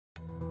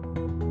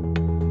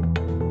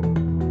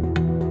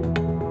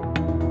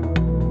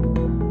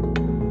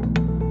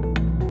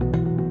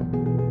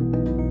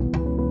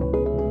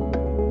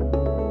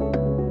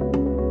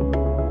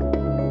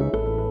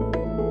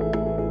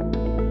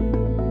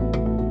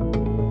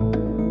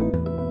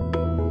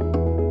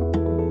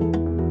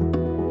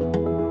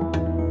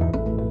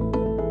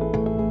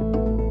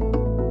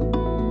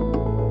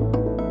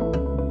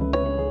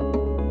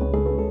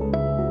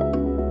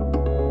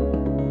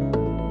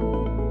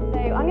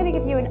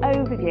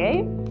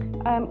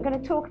overview. I'm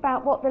going to talk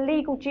about what the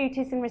legal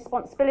duties and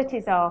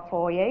responsibilities are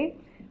for you,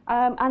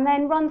 and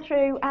then run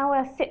through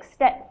our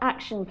 6-step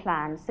action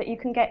plan so that you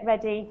can get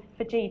ready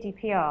for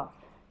GDPR.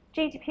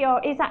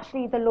 GDPR is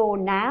actually the law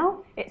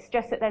now. It's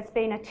just that there's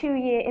been a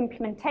 2-year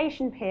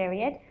implementation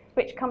period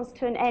which comes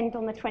to an end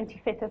on the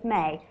 25th of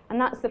May, and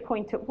that's the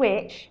point at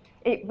which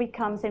it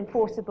becomes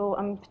enforceable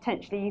and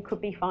potentially you could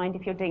be fined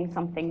if you're doing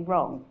something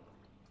wrong.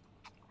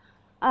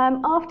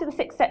 After the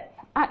 6-step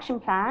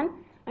action plan,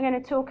 I'm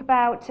going to talk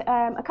about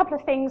a couple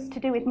of things to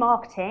do with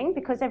marketing,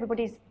 because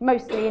everybody's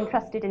mostly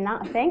interested in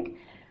that, I think,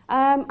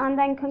 and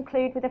then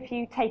conclude with a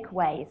few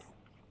takeaways.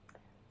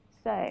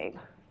 So,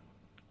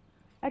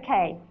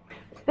 okay,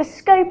 the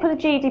scope of the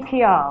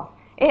GDPR.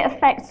 It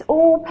affects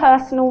all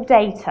personal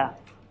data.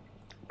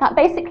 That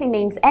basically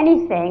means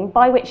anything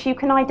by which you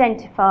can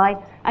identify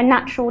a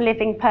natural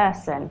living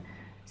person.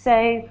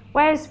 So,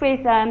 whereas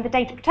with the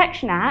Data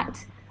Protection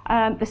Act,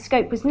 the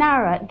scope was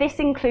narrower, this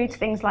includes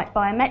things like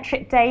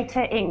biometric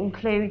data, it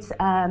includes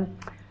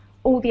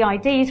all the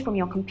IDs from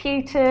your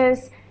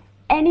computers,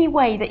 any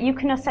way that you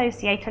can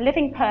associate a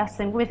living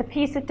person with a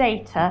piece of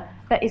data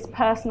that is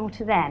personal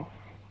to them.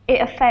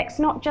 It affects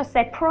not just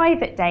their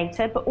private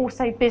data, but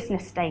also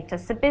business data.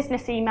 So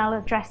business email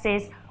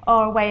addresses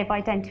are a way of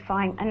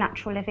identifying a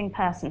natural living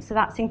person, so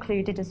that's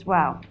included as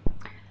well.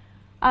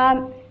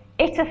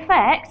 It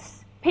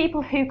affects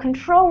people who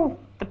control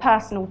the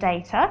personal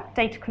data,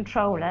 data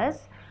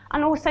controllers,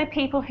 and also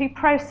people who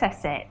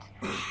process it.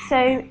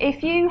 So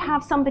if you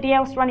have somebody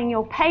else running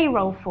your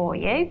payroll for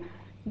you,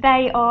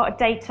 they are a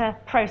data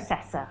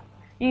processor.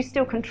 You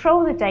still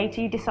control the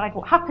data, you decide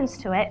what happens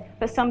to it,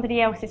 but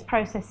somebody else is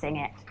processing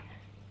it.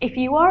 If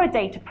you are a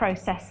data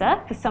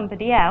processor for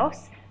somebody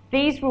else,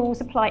 these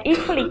rules apply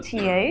equally to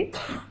you,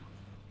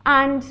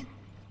 and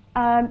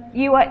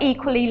you are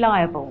equally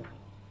liable.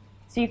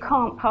 So you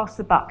can't pass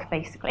the buck,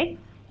 basically.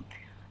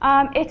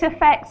 It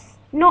affects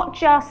not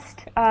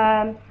just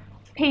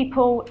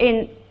people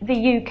in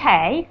the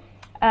UK,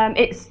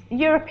 it's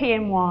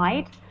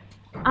European-wide,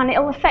 and it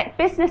will affect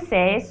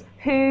businesses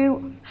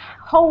who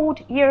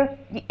hold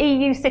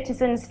EU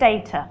citizens'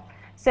 data.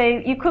 So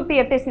you could be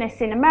a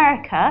business in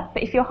America,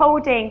 but if you're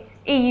holding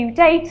EU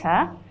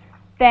data,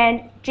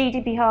 then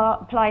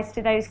GDPR applies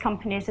to those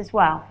companies as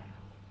well.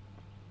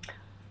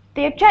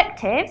 The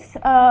objectives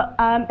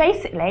are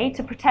basically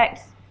to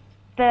protect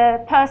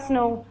the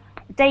personal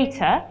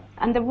data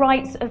and the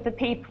rights of the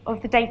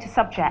data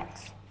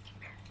subjects.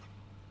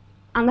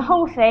 And the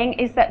whole thing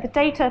is that the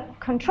data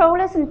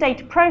controllers and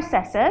data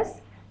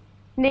processors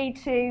need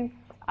to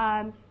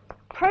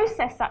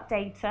process that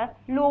data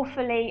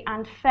lawfully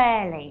and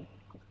fairly.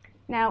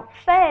 Now,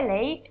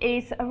 fairly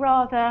is a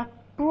rather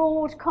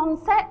broad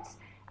concept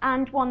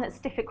and one that's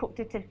difficult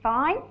to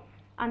define,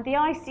 and the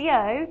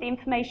ICO, the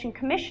Information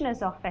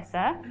Commissioner's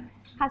Officer,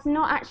 has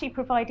not actually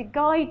provided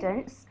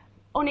guidance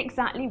on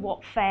exactly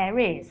what fair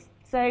is.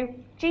 So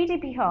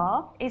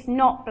GDPR is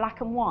not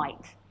black and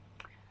white.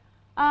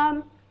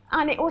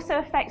 And it also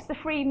affects the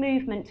free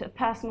movement of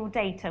personal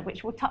data,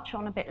 which we'll touch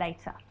on a bit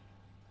later.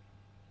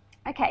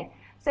 Okay,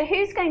 so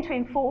who's going to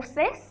enforce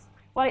this?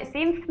 Well, it's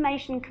the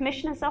Information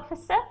Commissioner's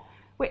Officer,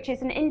 which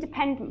is an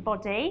independent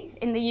body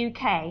in the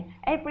UK.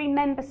 Every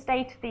member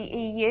state of the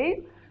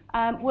EU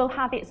will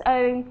have its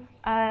own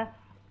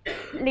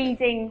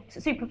leading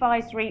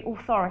supervisory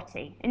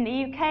authority. In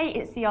the UK,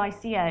 it's the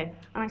ICO,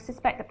 and I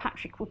suspect that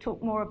Patrick will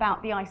talk more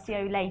about the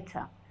ICO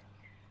later.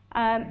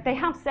 They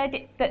have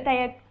said that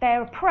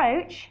their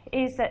approach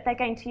is that they're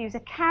going to use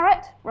a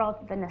carrot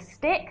rather than a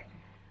stick,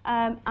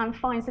 and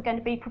fines are going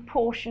to be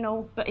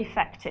proportional but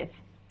effective.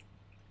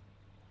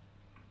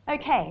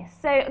 Okay,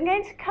 so I'm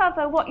going to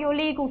cover what your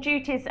legal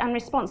duties and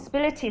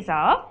responsibilities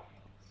are.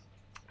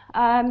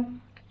 I'm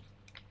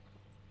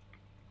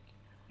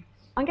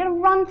going to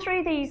run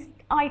through these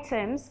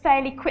items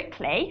fairly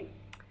quickly.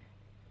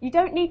 You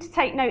don't need to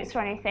take notes or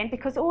anything,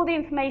 because all the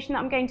information that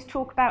I'm going to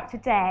talk about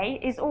today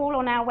is all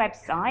on our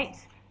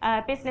website,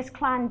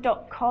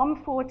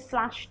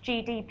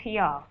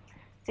 businessclan.com/GDPR.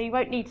 So you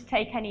won't need to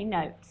take any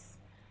notes.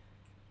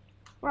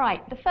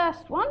 Right, the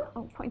first one,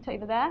 I'll point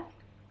over there,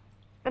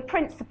 the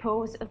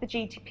principles of the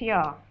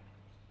GDPR.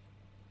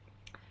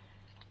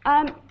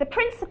 The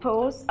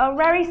principles are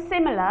very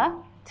similar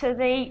to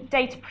the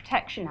Data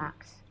Protection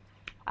Act.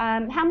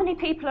 How many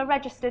people are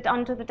registered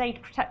under the Data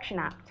Protection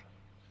Act?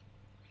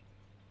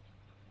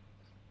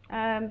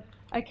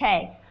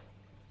 Okay.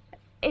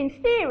 In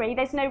theory,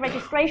 there's no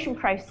registration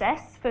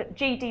process for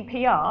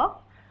GDPR,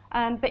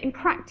 but in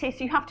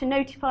practice, you have to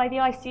notify the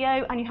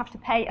ICO and you have to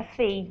pay a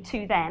fee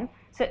to them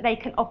so that they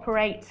can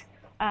operate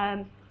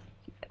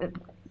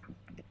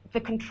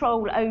the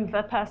control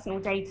over personal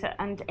data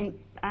and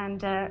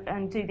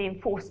do the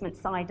enforcement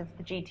side of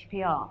the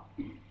GDPR.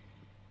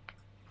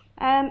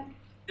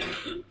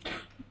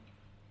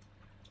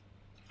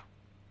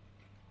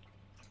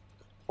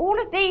 All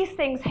of these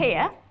things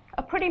here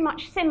are pretty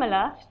much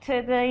similar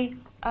to the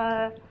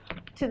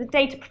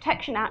Data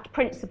Protection Act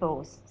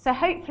principles. So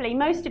hopefully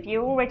most of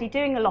you are already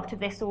doing a lot of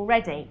this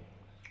already.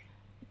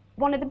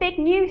 One of the big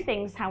new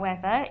things,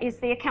 however, is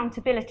the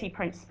accountability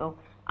principle.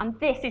 And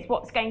this is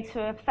what's going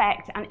to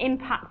affect and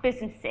impact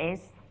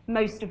businesses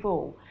most of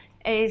all,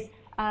 is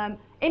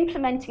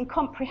implementing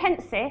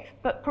comprehensive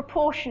but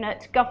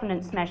proportionate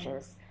governance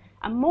measures.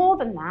 And more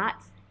than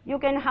that, you're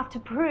going to have to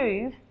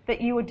prove that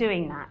you are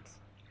doing that.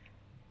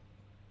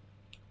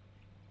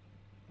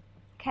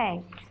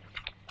 Okay.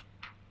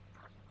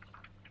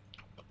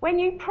 When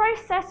you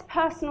process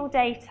personal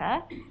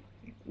data,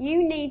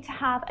 you need to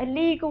have a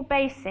legal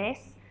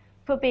basis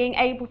for being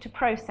able to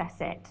process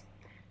it.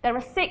 There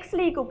are 6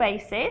 legal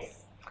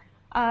bases.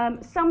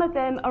 Some of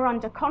them are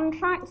under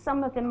contract,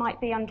 some of them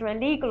might be under a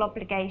legal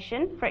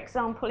obligation. For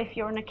example, if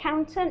you're an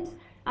accountant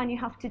and you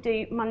have to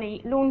do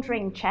money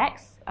laundering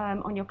checks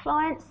on your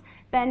clients,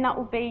 then that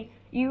will be,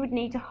 you would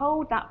need to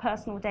hold that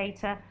personal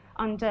data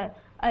under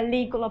a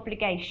legal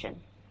obligation.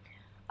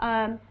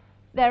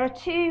 There are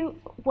 2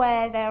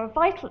 where there are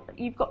vital,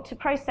 you've got to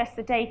process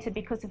the data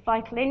because of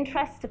vital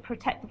interest to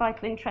protect the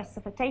vital interests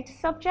of a data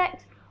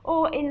subject,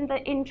 or in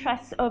the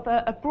interests of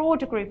a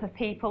broader group of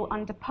people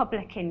under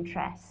public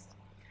interest.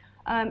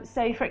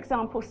 So, for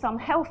example, some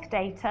health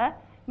data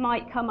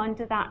might come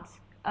under that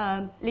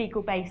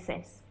legal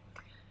basis.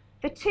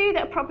 The 2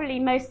 that are probably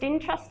most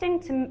interesting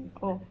to,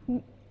 or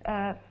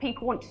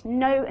people want to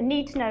know and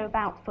need to know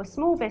about for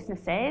small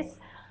businesses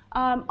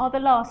are the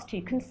last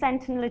 2,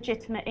 consent and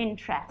legitimate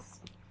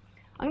interest.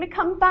 I'm going to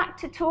come back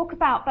to talk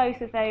about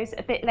both of those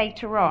a bit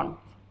later on.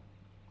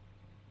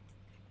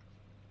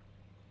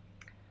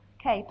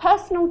 Okay,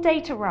 personal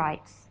data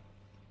rights.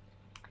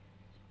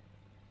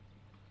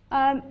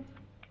 Sorry,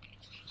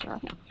 I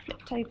think I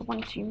flipped over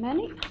one too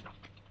many.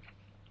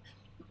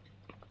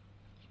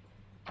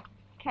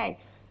 Okay,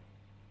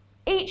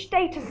 each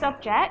data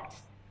subject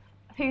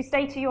whose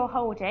data you're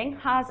holding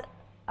has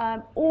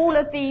all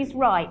of these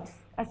rights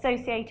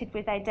associated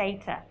with their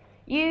data.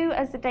 You,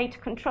 as the data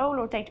controller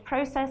or data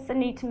processor,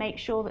 need to make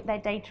sure that their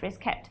data is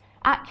kept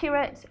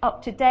accurate,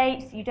 up to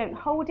date, so you don't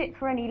hold it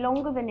for any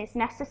longer than is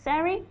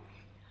necessary.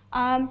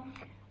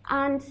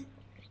 And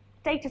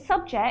data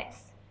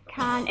subjects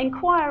can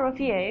inquire of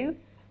you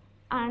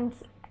and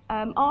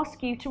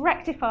ask you to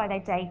rectify their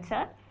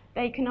data.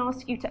 They can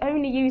ask you to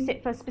only use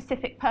it for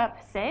specific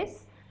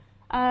purposes,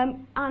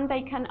 and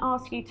they can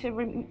ask you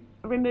to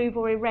remove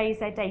or erase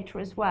their data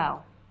as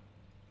well.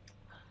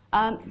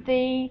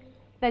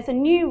 There's a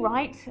new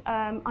right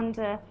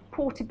under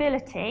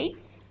portability,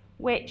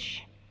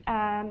 which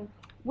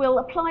will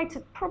apply to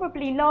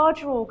probably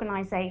larger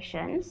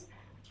organisations.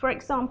 For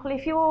example,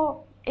 if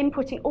you're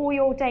inputting all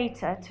your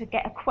data to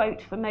get a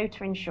quote for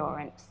motor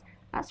insurance,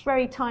 that's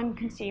very time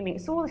consuming.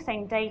 It's all the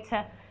same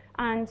data,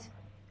 and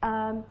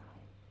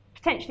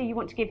potentially you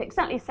want to give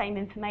exactly the same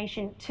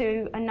information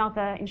to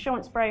another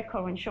insurance broker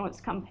or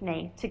insurance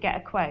company to get a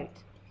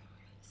quote.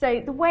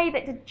 So the way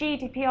that the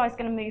GDPR is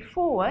going to move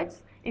forward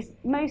is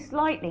most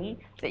likely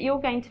that you're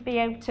going to be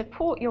able to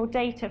port your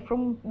data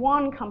from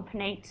one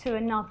company to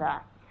another.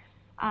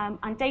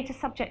 And data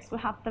subjects will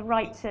have the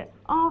right to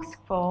ask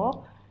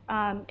for,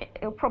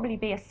 it'll probably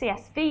be a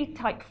CSV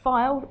type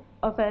file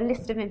of a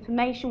list of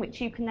information which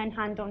you can then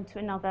hand on to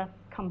another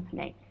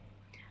company.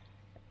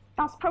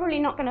 That's probably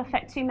not going to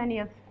affect too many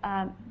of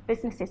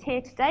businesses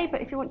here today,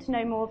 but if you want to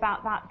know more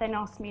about that, then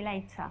ask me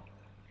later.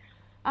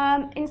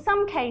 In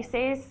some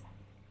cases,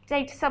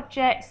 data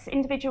subjects,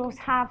 individuals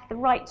have the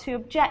right to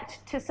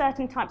object to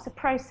certain types of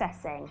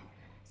processing.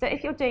 So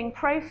if you're doing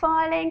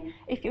profiling,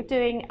 if you're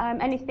doing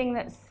anything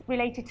that's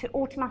related to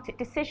automatic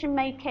decision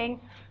making,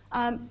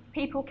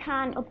 people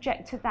can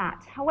object to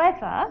that.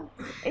 However,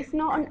 it's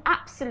not an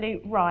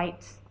absolute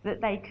right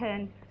that they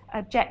can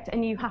object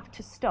and you have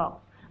to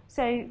stop.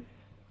 So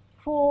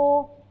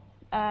for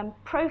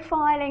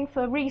profiling,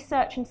 for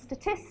research and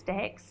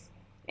statistics,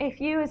 if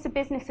you as a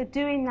business are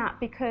doing that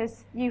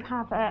because you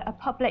have a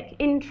public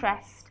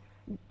interest,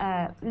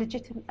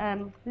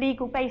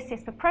 legal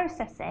basis for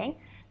processing,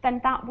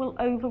 then that will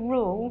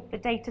overrule the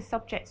data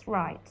subject's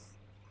rights.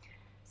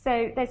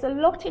 So there's a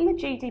lot in the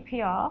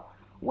GDPR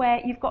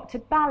where you've got to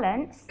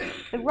balance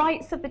the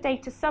rights of the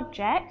data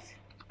subject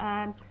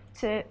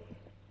to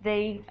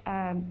their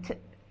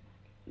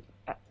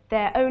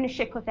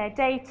ownership of their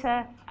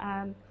data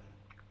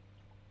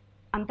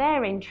and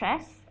their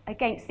interests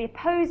against the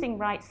opposing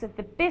rights of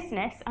the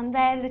business and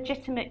their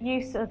legitimate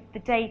use of the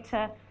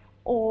data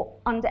or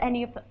under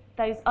any of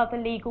those other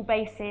legal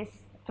bases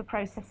for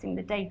processing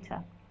the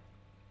data.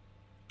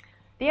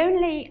 The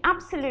only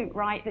absolute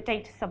right that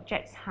data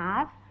subjects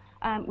have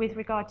with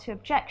regard to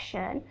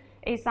objection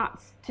is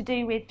that's to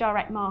do with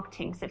direct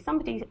marketing. So if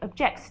somebody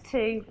objects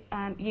to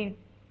you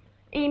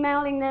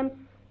emailing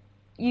them,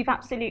 you've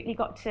absolutely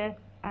got to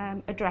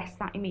address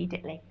that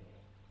immediately.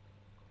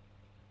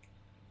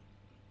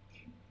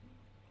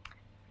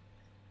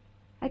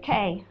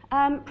 Okay,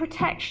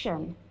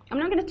 protection. I'm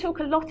not going to talk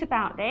a lot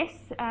about this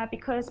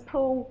because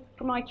Paul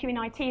from IQ in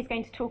IT is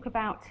going to talk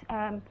about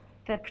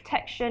the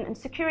protection and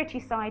security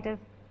side of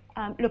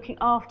looking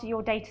after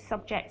your data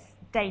subjects'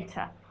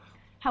 data.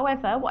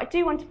 However, what I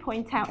do want to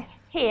point out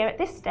here at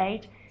this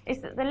stage is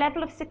that the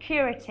level of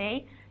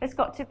security has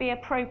got to be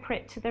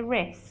appropriate to the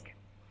risk.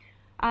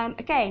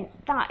 Again,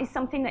 that is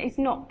something that is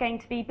not going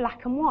to be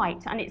black and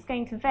white, and it's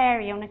going to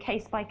vary on a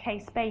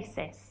case-by-case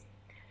basis.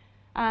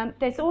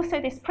 There's also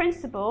this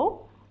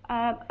principle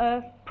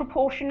of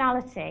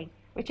proportionality,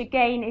 which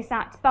again is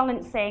that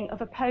balancing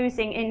of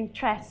opposing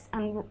interests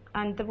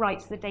and the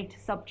rights of the data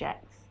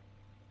subjects.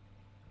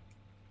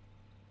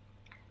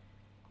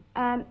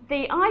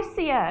 The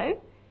ICO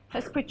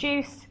has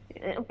produced,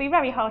 it'll be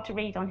very hard to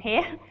read on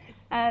here,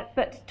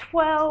 but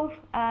 12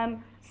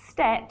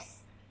 steps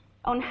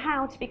on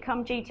how to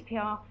become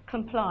GDPR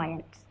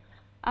compliant.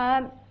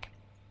 The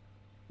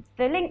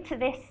link to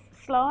this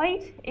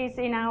slide is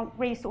in our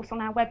resource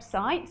on our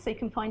website, so you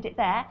can find it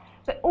there.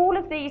 But all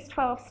of these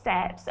 12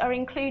 steps are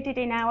included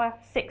in our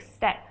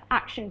 6-step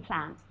action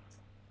plan,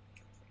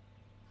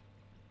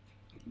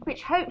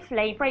 which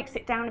hopefully breaks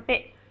it down a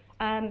bit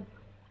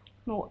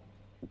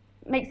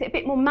makes it a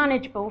bit more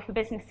manageable for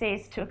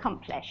businesses to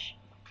accomplish.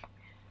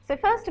 So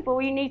first of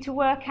all, you need to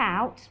work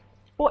out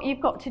what you've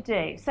got to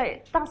do. So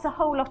that's a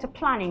whole lot of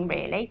planning,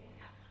 really.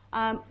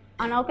 And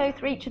I'll go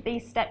through each of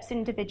these steps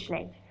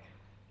individually.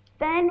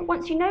 Then,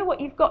 once you know what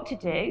you've got to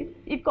do,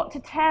 you've got to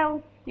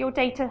tell your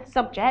data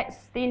subjects,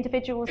 the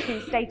individuals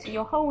whose data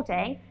you're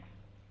holding,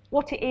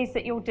 what it is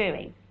that you're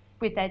doing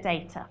with their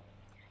data.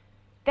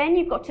 Then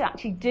you've got to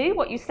actually do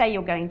what you say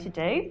you're going to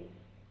do.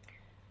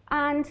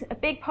 And a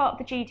big part of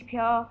the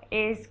GDPR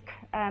is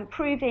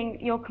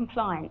proving your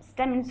compliance,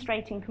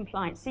 demonstrating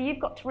compliance. So you've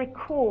got to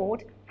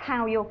record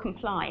how you're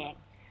complying.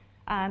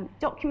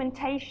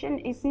 Documentation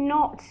is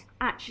not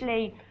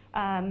actually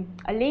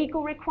a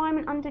legal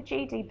requirement under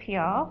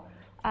GDPR,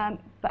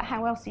 but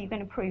how else are you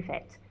going to prove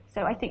it?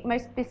 So I think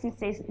most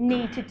businesses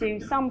need to do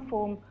some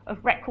form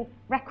of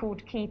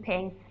record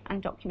keeping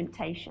and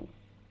documentation.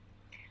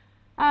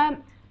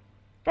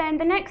 Then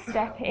the next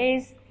step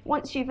is,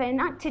 once you've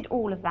enacted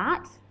all of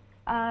that,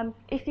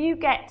 if you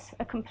get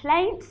a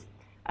complaint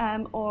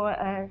or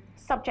a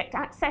subject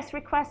access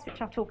request,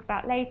 which I'll talk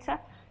about later,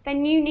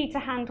 then you need to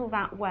handle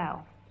that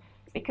well.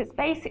 Because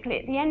basically,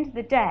 at the end of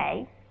the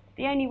day,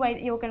 the only way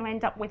that you're going to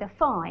end up with a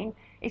fine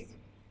is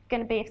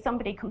going to be if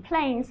somebody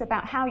complains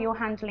about how you're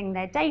handling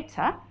their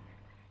data.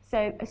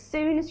 So as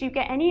soon as you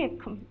get any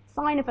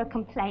sign of a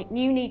complaint,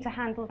 you need to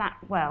handle that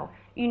well.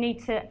 You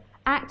need to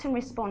act and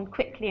respond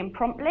quickly and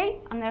promptly,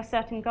 and there are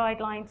certain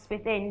guidelines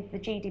within the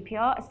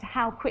GDPR as to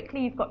how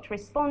quickly you've got to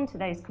respond to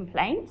those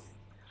complaints.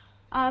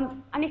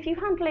 And if you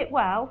handle it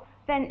well,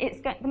 then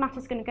the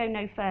matter's going to go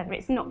no further.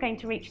 It's not going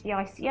to reach the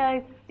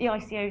ICO. The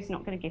ICO is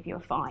not going to give you a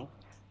fine.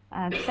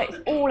 So it's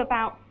all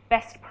about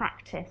best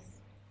practice.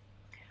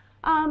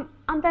 And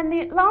then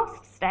the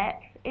last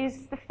step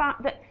is the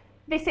fact that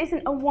this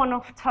isn't a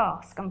one-off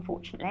task,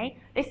 unfortunately.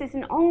 This is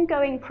an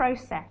ongoing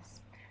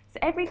process. So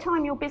every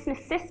time your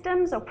business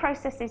systems or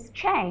processes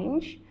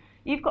change,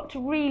 you've got to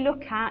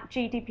re-look at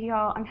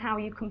GDPR and how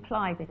you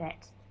comply with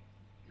it.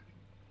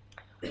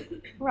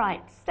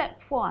 Right, step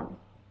 1.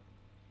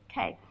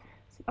 Okay,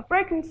 so I've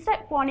broken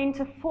step 1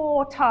 into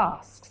 4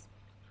 tasks.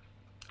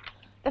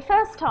 The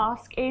first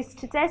task is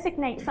to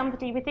designate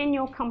somebody within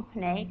your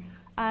company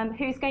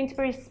who's going to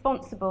be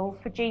responsible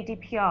for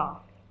GDPR.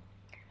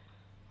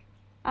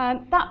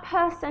 That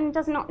person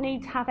does not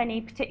need to have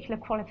any particular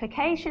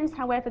qualifications,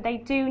 however, they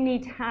do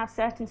need to have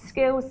certain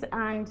skills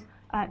and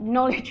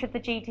knowledge of the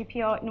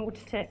GDPR in order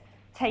to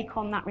take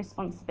on that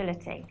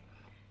responsibility.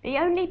 The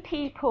only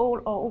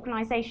people or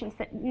organisations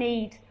that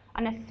need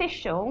an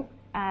official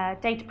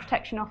data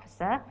protection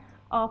officer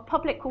are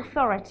public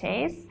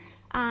authorities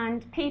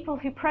and people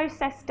who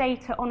process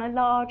data on a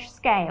large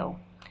scale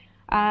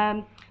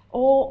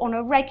or on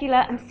a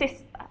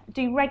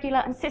do regular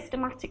and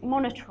systematic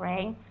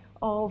monitoring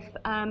of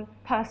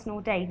personal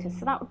data.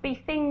 So that would be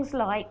things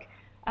like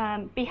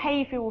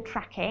behavioural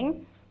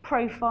tracking,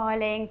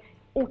 profiling,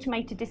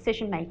 automated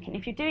decision making.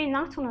 If you're doing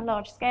that on a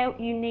large scale,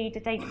 you need a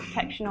data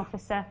protection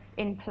officer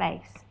in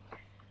place.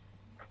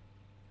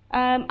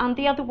 And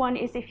the other one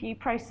is if you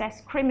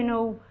process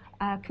criminal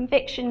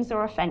convictions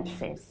or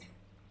offences.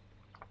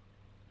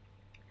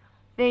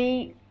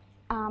 The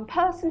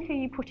person who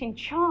you put in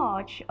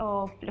charge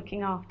of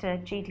looking after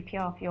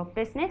GDPR for your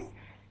business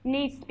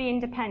needs to be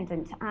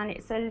independent, and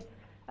it's a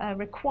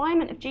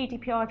requirement of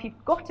GDPR if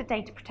you've got a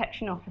data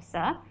protection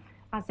officer,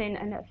 as in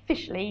an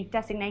officially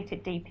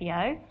designated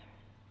DPO,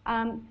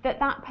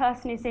 that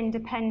person is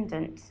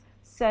independent.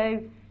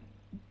 So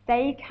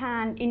they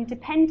can,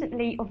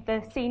 independently of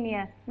the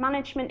senior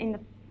management in the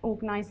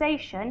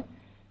organisation,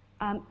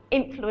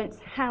 influence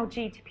how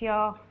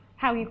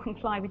you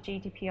comply with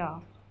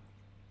GDPR.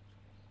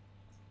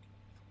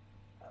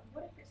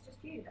 What if it's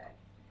just you,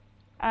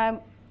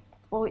 though?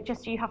 Or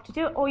just you have to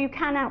do it, or you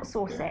can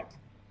outsource it.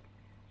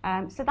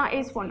 So that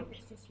is one. If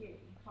it's just you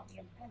can't be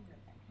independent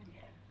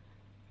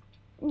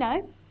then, can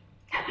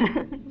you?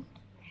 No.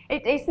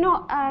 It's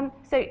not,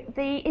 so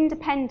the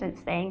independence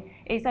thing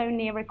is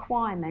only a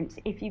requirement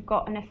if you've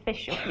got an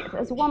official.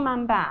 As a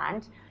one-man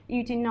band,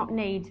 you do not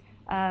need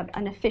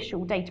an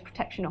official data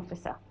protection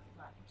officer.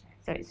 Right, okay.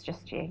 So it's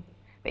just you.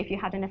 But if you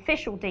had an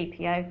official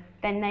DPO,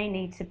 then they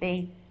need to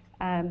be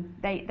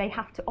they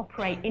have to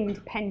operate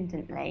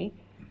independently.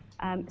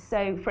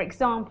 So, for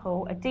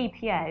example, a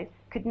DPO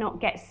could not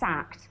get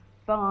sacked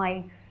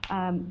by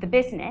the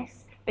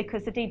business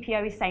because the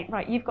DPO is saying,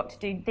 right, you've got to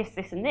do this,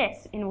 this, and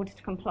this in order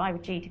to comply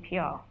with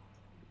GDPR.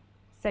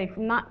 So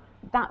from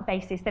that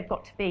basis, they've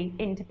got to be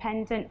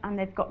independent, and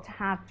they've got to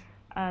have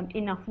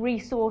enough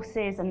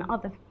resources and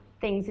other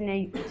things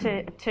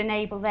to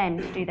enable them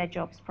to do their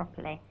jobs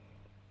properly.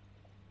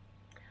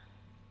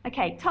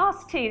 Okay,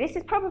 task 2. This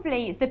is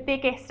probably the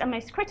biggest and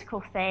most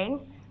critical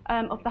thing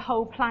of the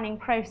whole planning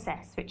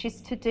process, which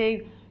is to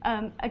do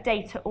a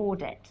data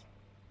audit.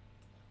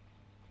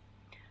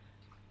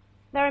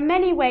 There are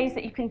many ways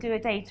that you can do a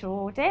data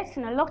audit,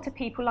 and a lot of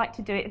people like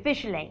to do it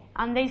visually.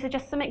 And these are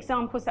just some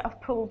examples that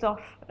I've pulled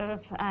off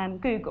of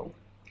Google.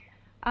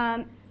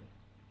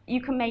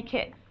 You can make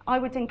it, I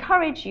would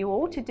encourage you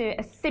all to do it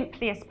as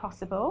simply as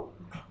possible.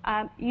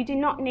 You do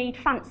not need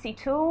fancy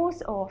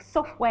tools or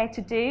software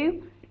to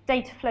do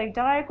data flow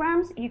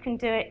diagrams. You can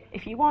do it,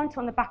 if you want,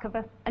 on the back of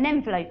an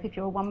envelope if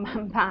you're a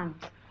one-man band.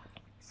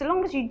 So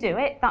long as you do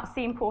it, that's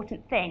the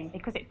important thing,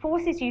 because it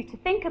forces you to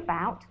think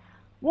about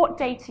what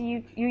data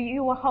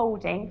you are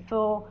holding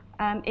for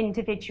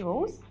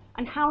individuals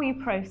and how you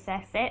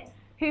process it,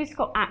 who's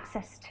got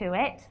access to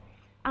it,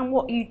 and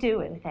what you do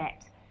with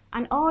it.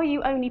 And are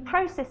you only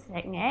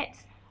processing it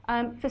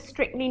for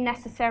strictly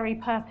necessary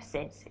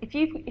purposes?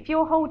 If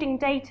you're holding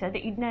data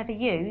that you'd never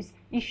use,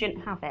 you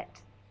shouldn't have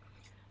it.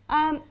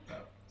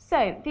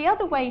 So the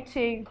other way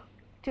to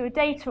do a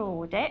data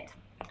audit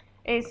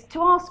is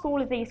to ask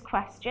all of these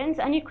questions,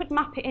 and you could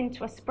map it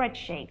into a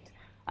spreadsheet.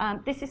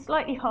 This is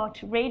slightly hard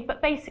to read,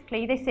 but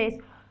basically this is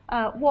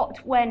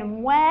what, when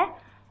and where,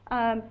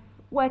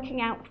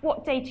 working out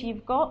what data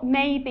you've got,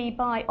 maybe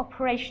by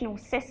operational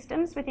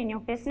systems within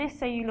your business.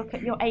 So you look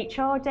at your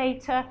HR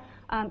data,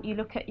 you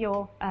look at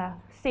your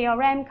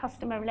CRM,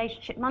 customer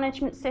relationship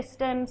management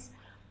systems,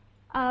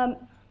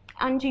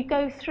 and you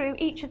go through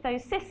each of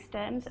those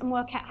systems and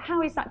work out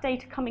how is that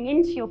data coming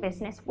into your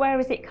business, where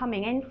is it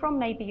coming in from,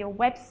 maybe your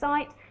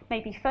website,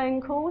 maybe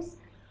phone calls,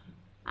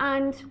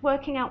 and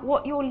working out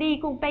what your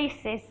legal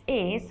basis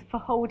is for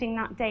holding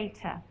that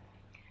data.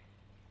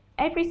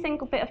 Every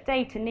single bit of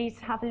data needs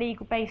to have a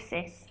legal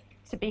basis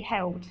to be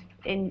held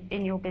in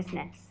your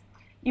business.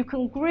 You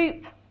can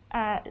group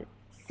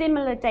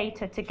similar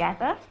data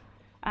together.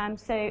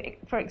 So,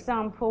 for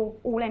example,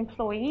 all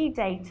employee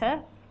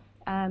data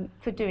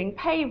for doing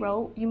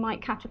payroll, you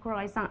might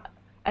categorize that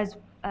as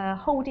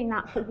holding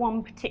that for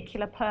one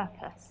particular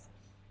purpose.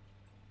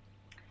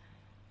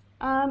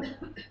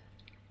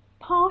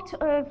 Part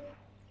of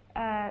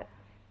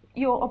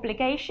your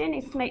obligation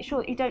is to make sure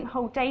that you don't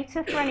hold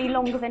data for any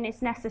longer than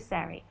is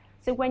necessary.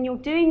 So when you're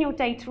doing your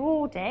data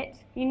audit,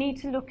 you need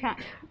to look at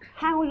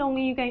how long are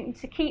you going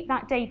to keep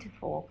that data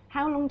for?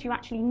 How long do you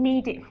actually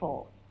need it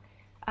for?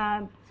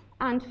 And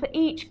for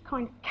each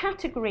kind of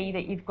category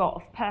that you've got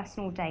of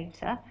personal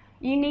data,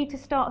 you need to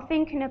start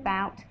thinking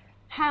about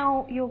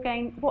how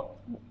what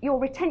your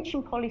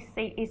retention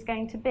policy is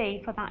going to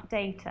be for that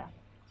data.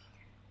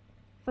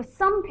 For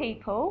some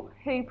people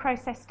who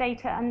process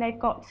data and they've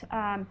got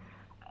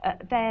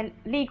their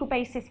legal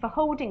basis for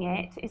holding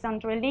it is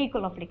under a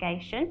legal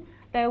obligation,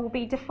 there will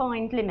be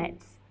defined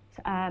limits.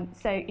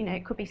 So,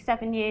 it could be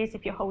 7 years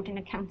if you're holding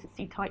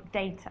accountancy type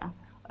data,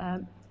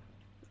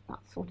 that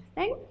sort of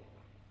thing.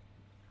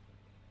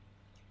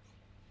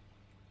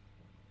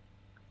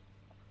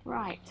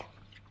 Right.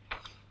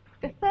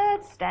 The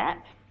third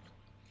step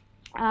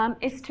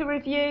is to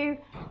review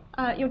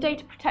your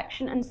data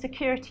protection and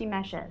security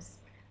measures.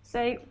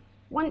 So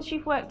once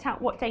you've worked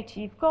out what data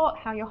you've got,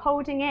 how you're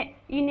holding it,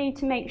 you need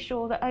to make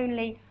sure that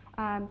only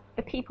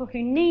the people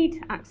who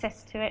need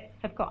access to it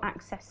have got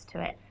access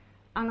to it.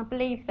 And I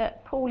believe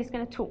that Paul is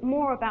going to talk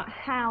more about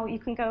how you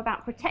can go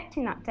about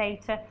protecting that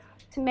data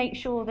to make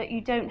sure that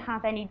you don't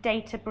have any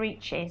data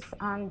breaches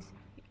and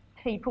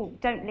people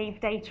don't leave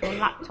data on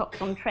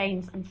laptops, on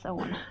trains, and so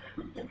on.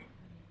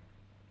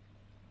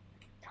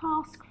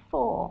 Task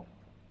 4.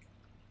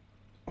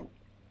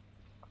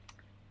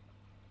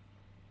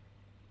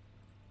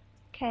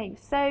 Okay,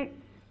 so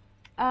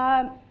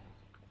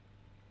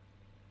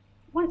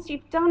once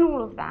you've done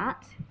all of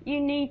that, you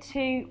need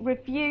to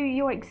review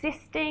your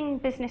existing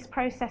business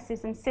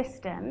processes and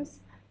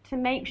systems to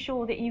make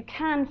sure that you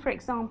can, for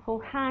example,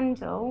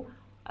 handle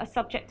a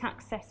subject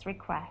access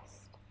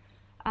request.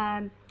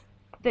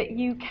 That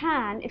you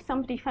can, if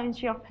somebody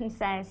phones you up and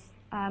says,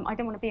 I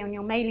don't want to be on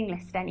your mailing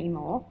list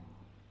anymore,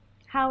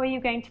 how are you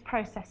going to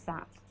process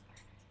that?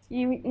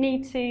 You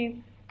need to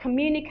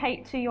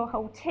communicate to your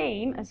whole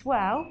team as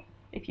well,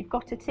 if you've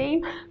got a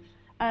team,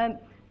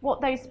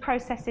 what those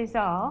processes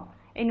are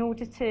in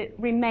order to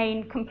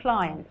remain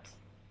compliant.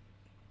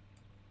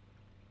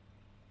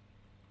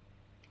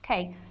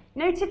 Okay,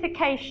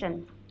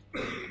 notification.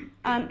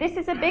 This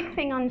is a big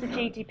thing under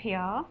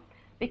GDPR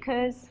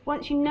because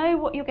once you know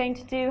what you're going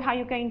to do, how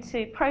you're going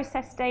to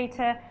process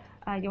data,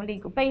 your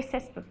legal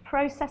basis for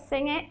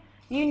processing it,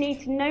 you need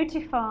to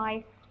notify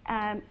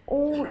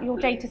all your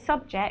data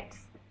subjects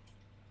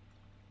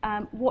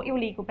what your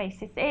legal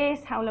basis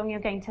is, how long you're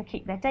going to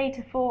keep their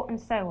data for, and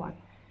so on.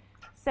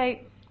 So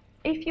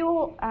if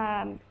you're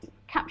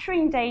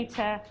capturing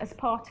data as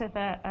part of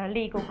a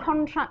legal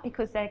contract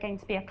because they're going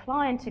to be a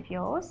client of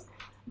yours,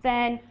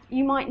 then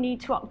you might need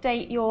to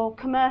update your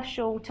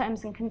commercial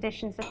terms and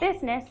conditions of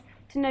business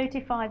to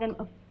notify them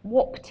of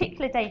what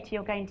particular data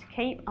you're going to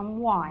keep and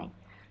why.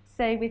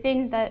 So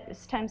within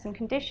those terms and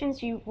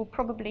conditions, you will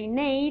probably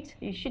need,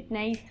 you should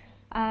need,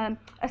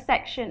 a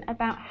section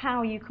about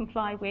how you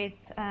comply with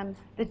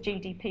the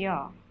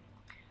GDPR.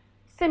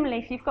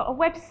 Similarly, if you've got a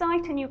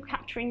website and you're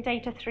capturing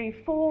data through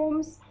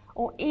forms,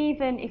 or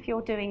even if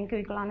you're doing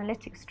Google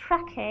Analytics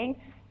tracking,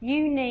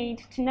 you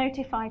need to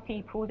notify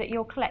people that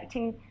you're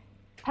collecting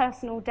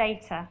personal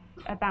data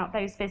about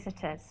those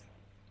visitors.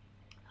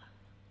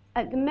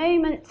 At the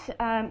moment,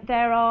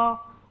 there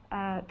are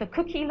the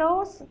cookie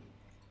laws,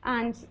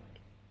 and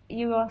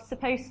you are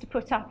supposed to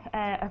put up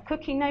a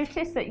cookie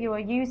notice that you are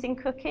using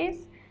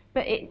cookies,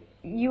 but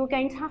you're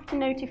going to have to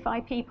notify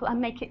people and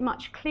make it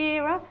much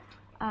clearer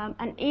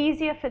and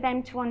easier for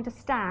them to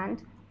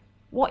understand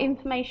what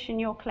information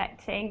you're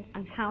collecting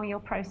and how you're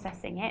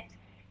processing it,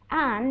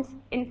 and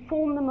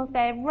inform them of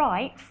their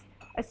rights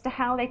as to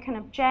how they can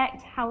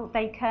object, how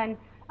they can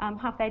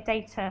have their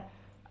data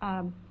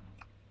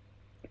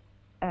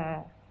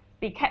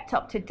be kept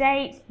up to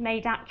date,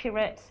 made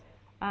accurate,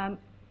 and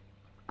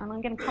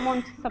I'm going to come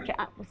on to subject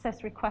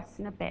access requests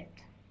in a bit.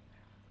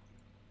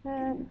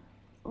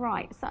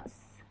 Right, so that's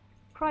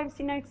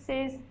privacy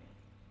notices.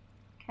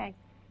 Okay.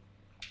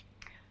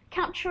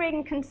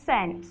 Capturing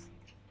consent.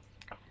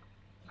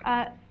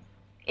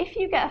 If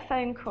you get a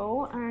phone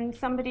call and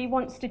somebody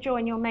wants to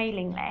join your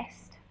mailing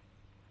list,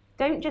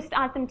 don't just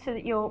add them to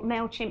your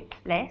MailChimp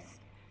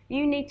list.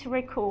 You need to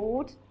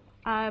record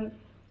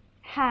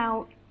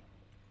how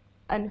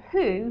and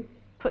who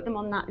put them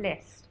on that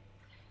list.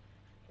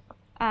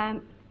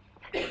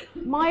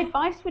 My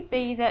advice would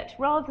be that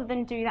rather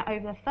than do that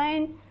over the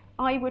phone,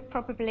 I would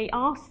probably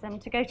ask them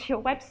to go to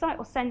your website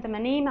or send them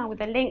an email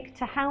with a link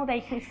to how they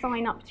can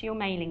sign up to your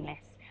mailing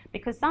list,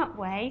 because that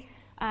way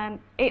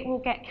it will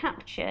get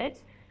captured,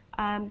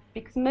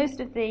 because most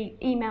of the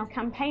email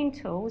campaign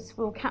tools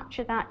will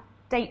capture that,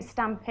 date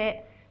stamp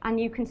it, and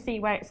you can see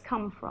where it's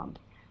come from.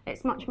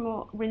 It's much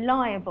more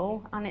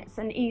reliable, and it's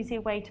an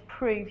easier way to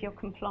prove your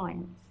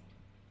compliance.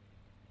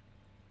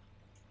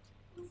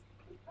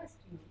 Quick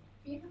question.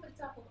 If you have a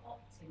double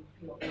opt-in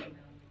for your email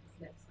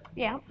newsletter,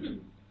 Yeah.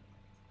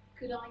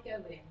 could I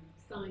go in,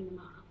 sign them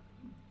up?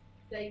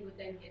 They would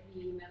then get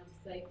the email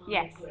to say, I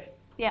Yes. agree.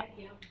 Yeah.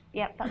 Yeah.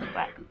 Yeah, that would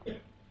work.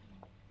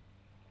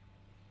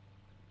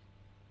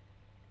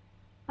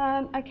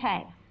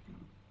 Okay.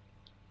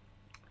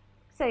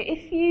 So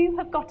if you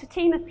have got a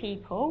team of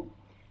people,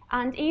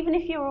 and even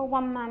if you're a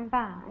one-man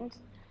band,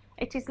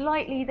 it is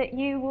likely that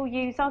you will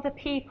use other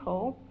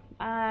people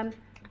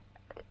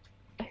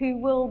who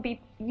will be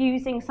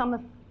using some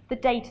of the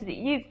data that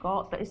you've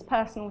got that is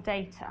personal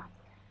data.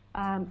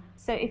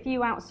 So if you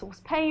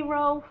outsource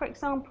payroll, for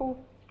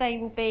example, they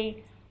will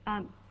be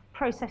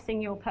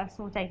processing your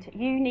personal data.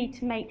 You need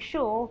to make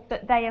sure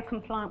that they are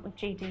compliant with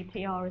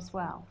GDPR as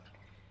well.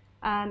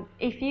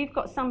 If you've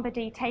got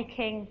somebody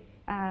taking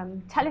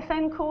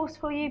telephone calls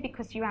for you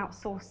because you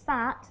outsource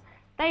that,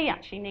 they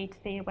actually need to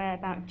be aware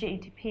about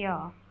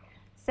GDPR.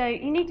 So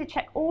you need to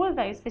check all of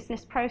those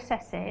business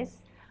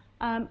processes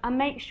and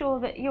make sure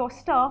that your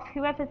staff,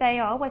 whoever they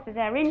are, whether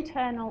they're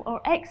internal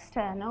or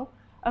external,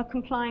 are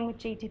complying with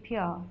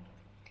GDPR.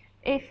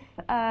 If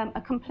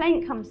a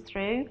complaint comes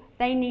through,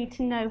 they need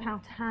to know how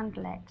to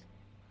handle it.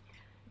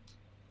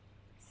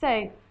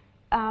 So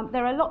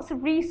there are lots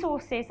of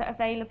resources that are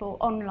available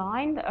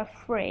online that are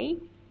free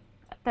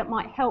that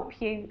might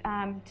help you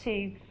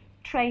to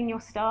train your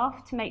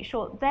staff to make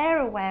sure they're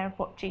aware of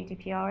what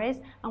GDPR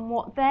is and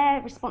what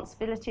their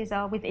responsibilities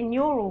are within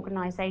your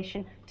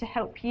organisation to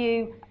help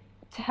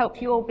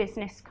your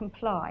business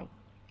comply.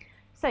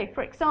 So,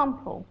 for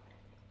example,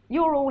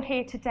 you're all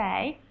here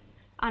today,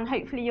 and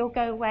hopefully you'll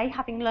go away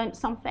having learnt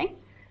something.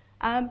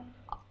 I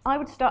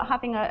would start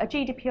having a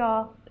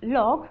GDPR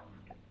log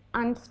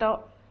and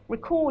start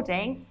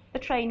recording the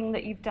training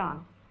that you've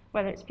done,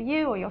 whether it's for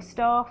you or your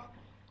staff.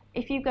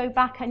 If you go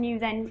back and you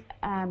then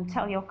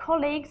tell your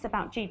colleagues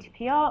about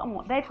GDPR and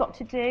what they've got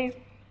to do,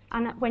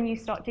 and when you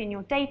start doing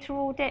your data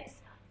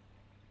audits,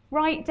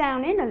 write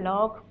down in a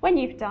log when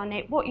you've done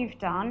it, what you've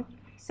done,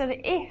 so that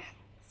if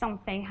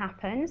something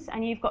happens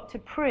and you've got to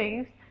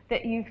prove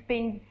that you've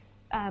been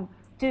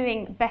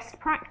doing best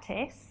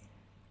practice,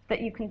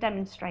 that you can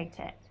demonstrate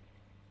it.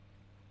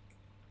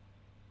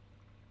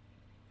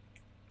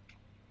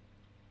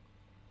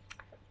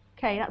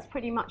 Okay, that's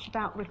pretty much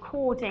about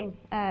recording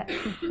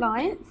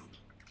compliance.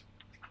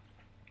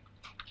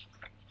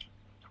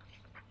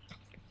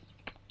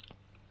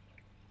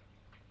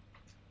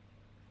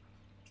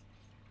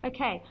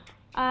 Okay,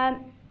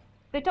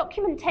 the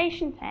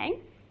documentation thing,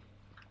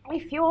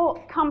 if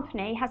your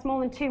company has more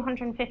than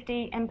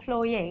 250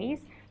 employees,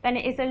 then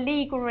it is a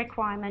legal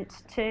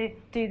requirement to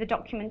do the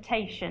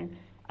documentation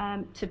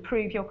to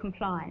prove your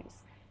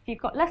compliance. If you've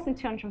got less than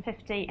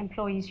 250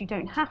 employees, you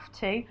don't have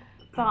to,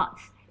 but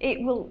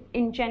it will,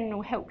 in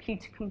general, help you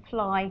to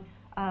comply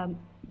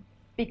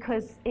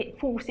because it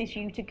forces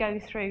you to go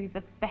through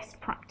the best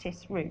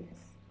practice routes.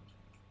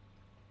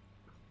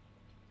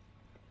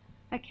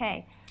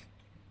 Okay,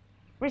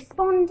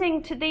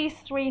 responding to these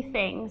three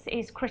things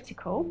is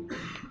critical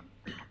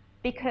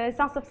because,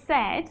 as I've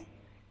said,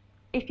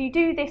 if you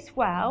do this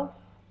well,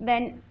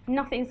 then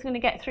nothing's going to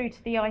get through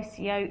to the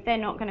ICO. They're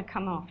not going to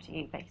come after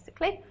you,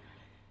 basically.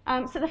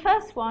 So the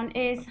first one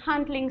is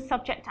handling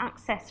subject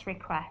access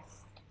requests.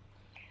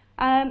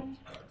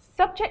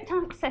 Subject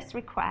access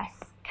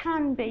requests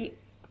can be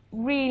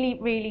really,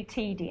 really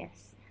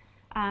tedious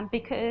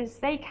because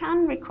they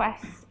can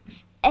request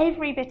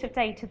every bit of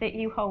data that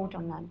you hold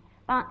on them.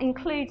 That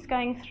includes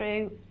going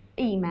through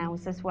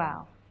emails as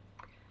well.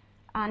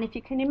 And if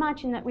you can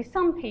imagine that with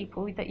some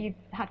people that you've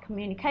had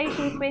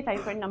communications with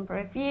over a number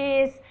of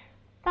years,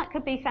 that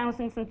could be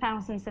thousands and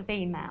thousands of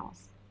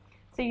emails.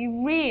 So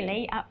you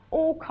really, at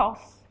all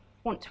costs,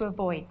 want to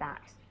avoid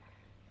that.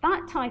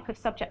 That type of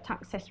subject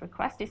access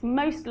request is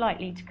most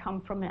likely to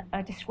come from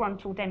a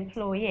disgruntled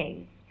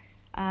employee,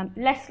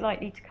 less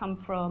likely to come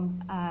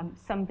from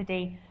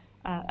somebody,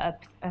 a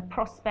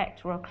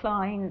prospect or a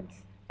client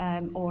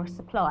or a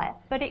supplier,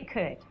 but it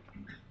could.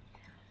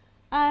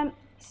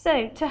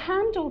 So to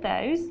handle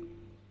those,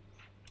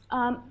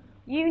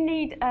 you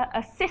need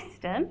a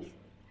system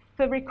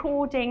for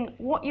recording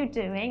what you're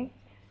doing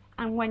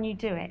and when you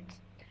do it.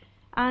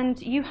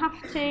 And you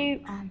have to,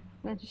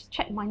 I'll just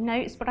check my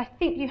notes, but I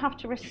think you have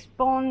to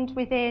respond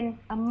within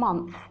a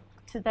month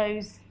to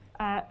those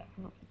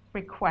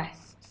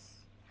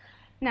requests.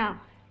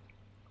 Now,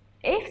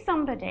 if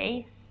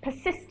somebody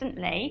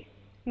persistently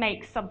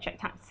makes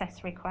subject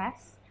access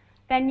requests,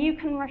 then you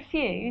can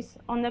refuse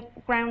on the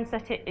grounds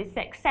that it is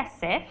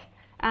excessive,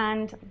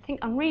 and I think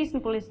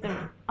unreasonable is the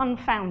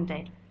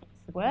unfounded,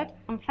 that's the word,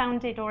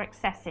 unfounded or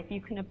excessive,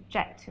 you can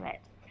object to it.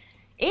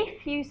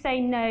 If you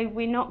say, no,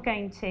 we're not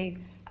going to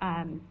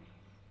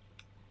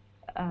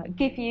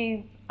give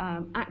you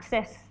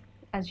access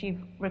as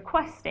you've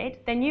requested,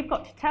 then you've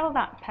got to tell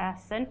that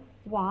person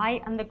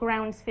why and the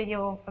grounds for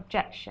your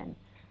objection.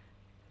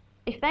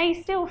 If they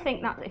still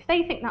think that, if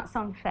they think that's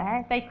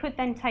unfair, they could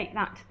then take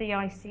that to the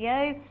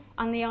ICO,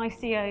 and the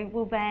ICO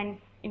will then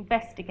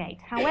investigate.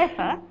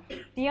 However,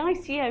 the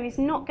ICO is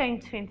not going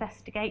to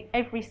investigate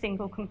every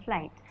single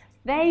complaint.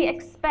 They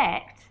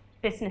expect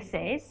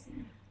businesses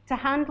to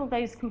handle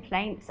those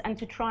complaints and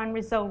to try and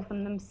resolve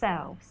them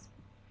themselves.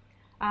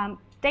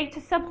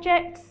 Data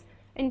subjects,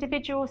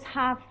 individuals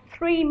have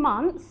 3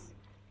 months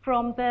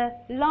from the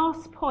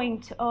last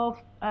point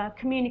of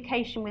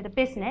communication with a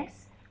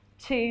business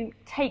to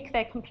take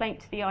their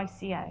complaint to the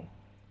ICO.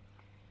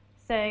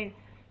 So,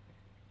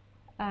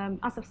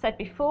 as I've said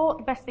before,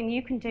 the best thing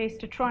you can do is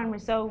to try and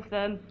resolve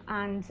them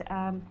and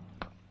Can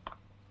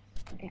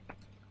the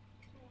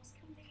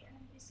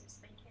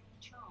business make any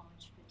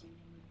charge for dealing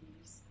with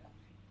these?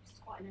 It's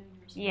quite an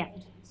onerous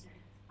burden,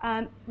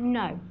 isn't it?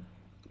 No,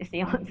 is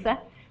the answer,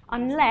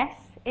 unless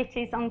it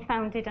is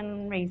unfounded and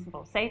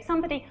unreasonable. So if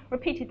somebody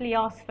repeatedly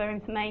asks for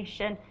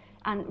information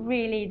and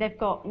really they've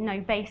got no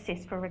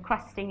basis for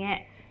requesting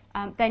it,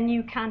 then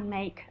you can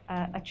make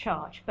a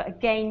charge. But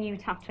again,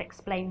 you'd have to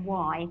explain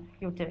why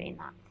you're doing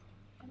that.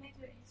 Can they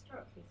do it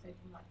historically, so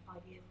from like 5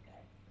 years ago?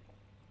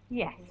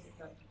 Yes. Or is it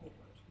going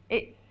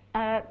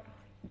forward?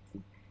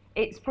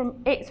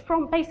 It's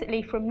from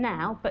basically from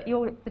now, but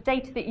the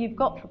data that you've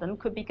got for them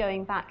could be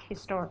going back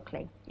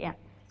historically. Yeah.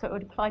 So it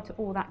would apply to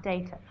all that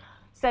data.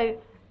 So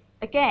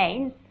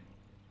again,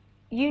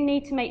 you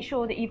need to make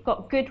sure that you've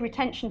got good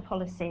retention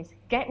policies.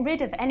 Get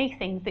rid of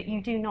anything that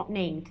you do not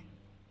need,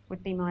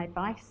 would be my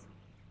advice.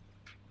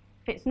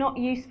 If it's not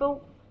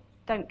useful,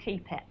 don't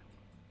keep it.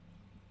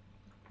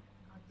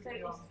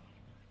 Sorry,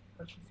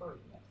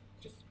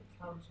 just for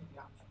clarity on the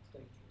actual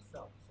data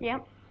itself. So Yeah.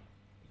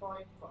 if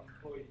I've got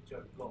employee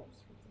Joe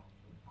Blogs, for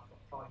example, I've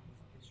got 5 years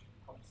of history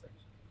of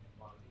conversations with him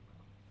via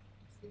email,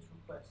 is his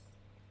request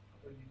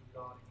only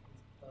regarding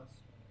his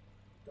personal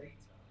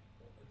data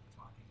or at the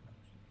time he's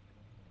mentioned?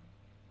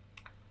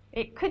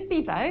 It could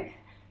be both.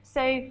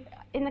 So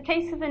in the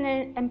case of an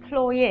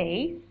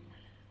employee,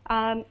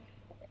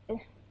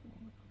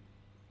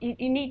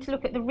 you need to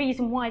look at the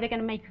reason why they're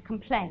going to make a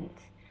complaint.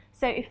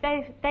 So if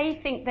they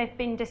think they've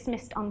been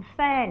dismissed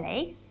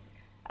unfairly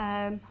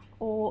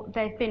or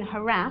they've been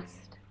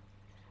harassed,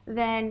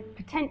 then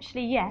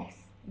potentially,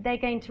 yes, they're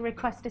going to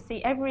request to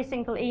see every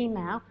single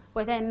email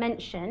where they're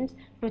mentioned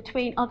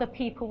between other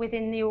people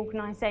within the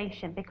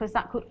organisation, because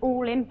that could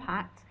all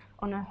impact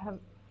on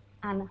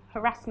an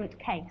harassment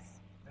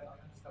case. I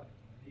understand it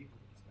from a legal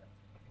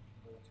perspective. I'm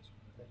thinking more just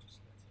from the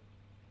legislative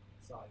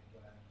side,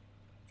 where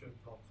Joe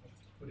Blogs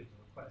wants to put in a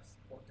request,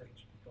 what data have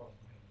you got on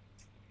him?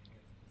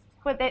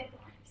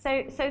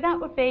 So that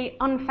would be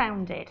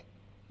unfounded.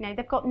 You know,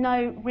 they've got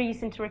no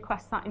reason to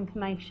request that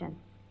information.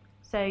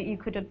 So you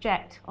could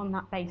object on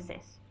that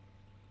basis.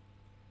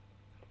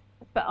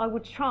 But I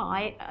would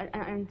try,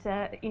 and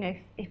you know,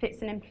 if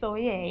it's an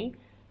employee,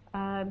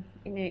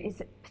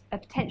 is a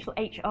potential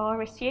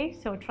HR issue.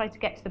 So I try to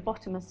get to the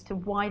bottom as to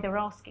why they're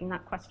asking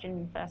that question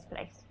in the first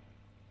place.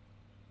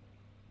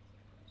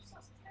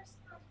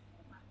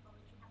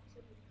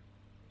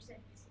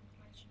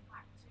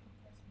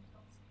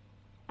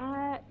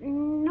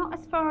 Not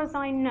as far as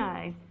I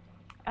know.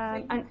 So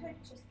you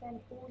could just send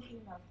all the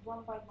emails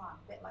one by one,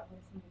 a bit like when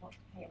someone wants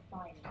to pay a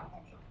fine in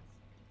pennies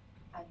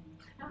and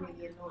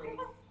really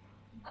annoys,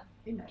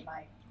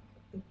 like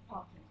the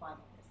parking fine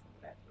office or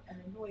whatever, and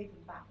annoy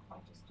them back by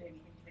just doing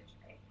it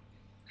individually.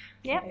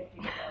 Yep. So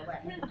hopefully they'll go away.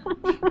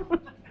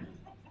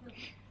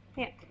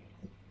 Yeah.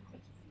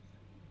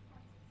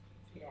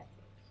 Yeah.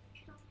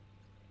 Can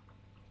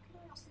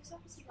I ask, there's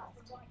obviously like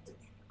the right to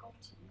be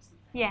forgotten, isn't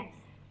there? Yes.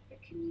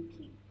 But can you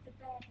keep the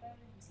bare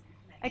bones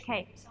information?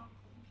 Okay. For example,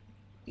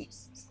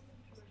 just since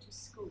you're at a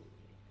school,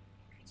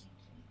 could you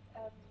keep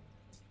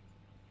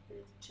the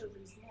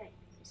children's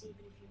names, even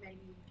if you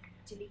maybe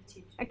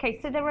deleted? Okay,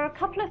 so there are a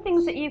couple of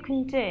things that you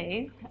can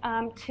do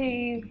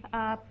to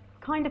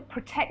kind of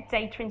protect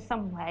data in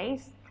some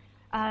ways,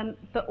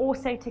 but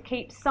also to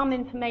keep some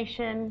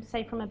information,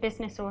 say from a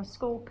business or a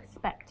school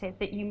perspective,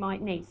 that you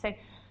might need. So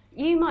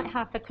you might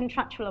have the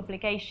contractual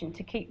obligation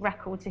to keep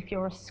records if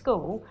you're a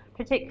school,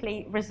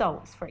 particularly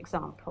results, for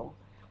example.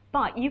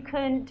 But you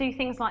can do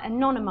things like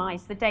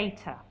anonymise the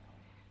data.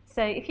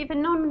 So if you've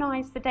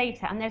anonymised the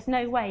data and there's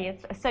no way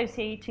of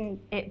associating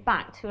it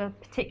back to a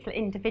particular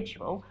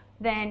individual,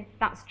 then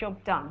that's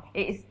job done.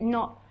 It is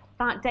not,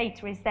 that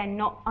data is then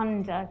not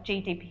under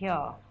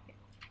GDPR.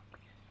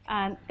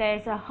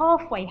 There's a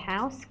halfway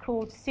house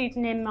called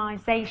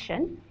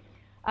pseudonymisation,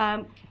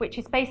 which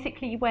is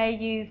basically where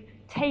you've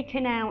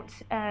taken out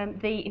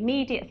the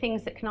immediate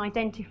things that can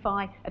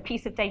identify a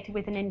piece of data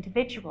with an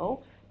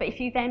individual, but if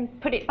you then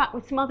put it back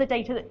with some other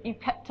data that you've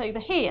kept over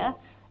here,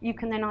 you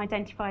can then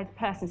identify the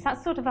person. So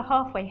that's sort of a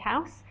halfway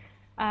house,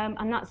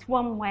 and that's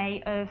one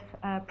way of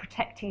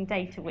protecting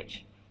data,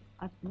 which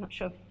I'm not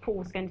sure if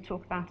Paul's going to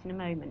talk about in a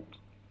moment.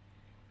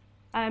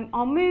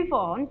 I'll move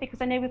on because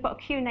I know we've got a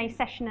Q&A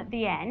session at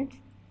the end.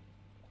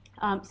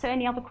 So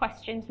any other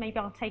questions, maybe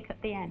I'll take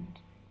at the end.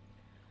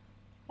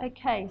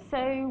 Okay,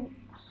 so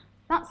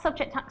that's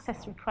subject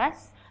access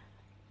requests.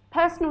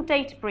 Personal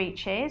data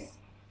breaches.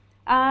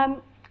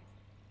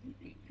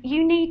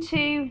 You need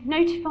to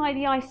notify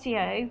the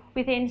ICO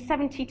within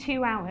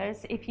 72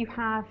 hours if you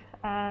have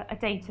a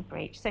data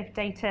breach, so if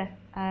data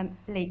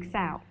leaks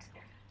out.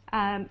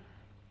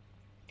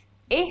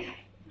 If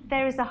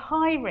there is a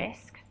high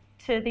risk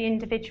to the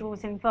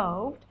individuals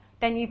involved,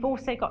 then you've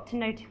also got to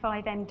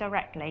notify them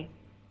directly.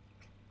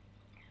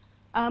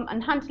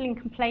 And handling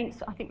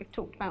complaints, I think we've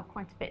talked about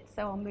quite a bit,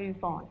 so I'll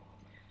move on.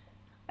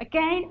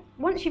 Again,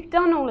 once you've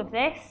done all of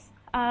this,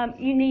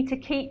 you need to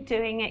keep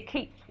doing it.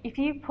 If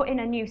you put in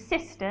a new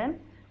system,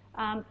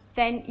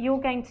 then you're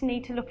going to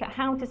need to look at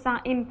how does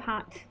that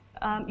impact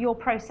your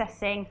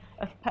processing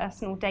of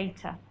personal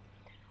data.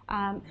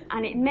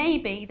 And it may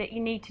be that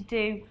you need to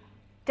do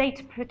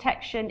data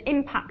protection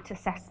impact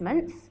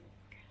assessments.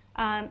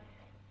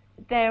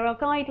 There are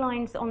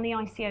guidelines on the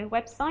ICO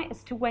website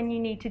as to when you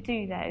need to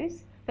do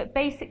those, but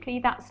basically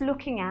that's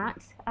looking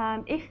at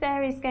if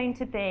there is going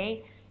to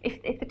be,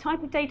 if the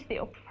type of data that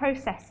you're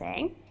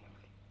processing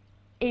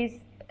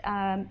is,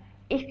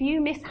 if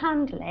you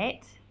mishandle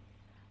it,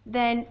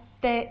 then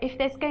if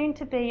there's going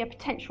to be a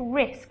potential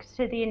risk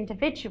to the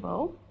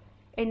individual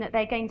in that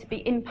they're going to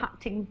be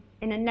impacting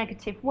in a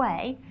negative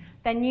way,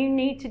 then you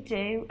need to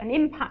do an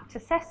impact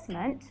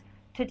assessment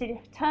to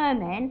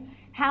determine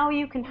how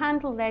you can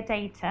handle their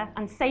data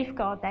and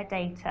safeguard their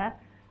data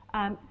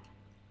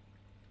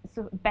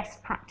sort of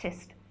best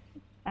practice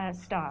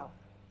style.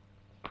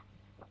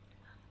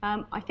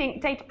 I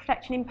think data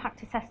protection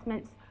impact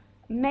assessments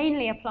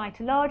mainly apply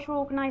to larger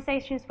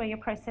organisations where you're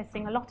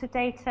processing a lot of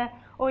data,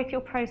 or if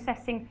you're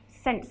processing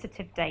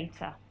sensitive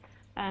data.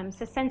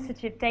 So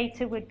sensitive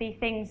data would be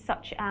things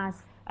such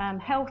as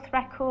health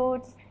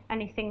records,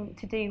 anything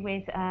to do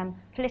with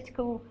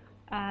political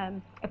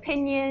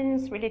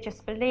opinions,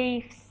 religious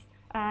beliefs,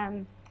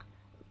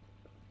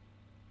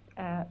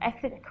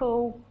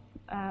 ethical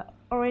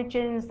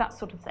origins, that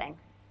sort of thing.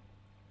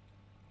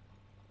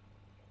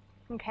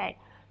 Okay,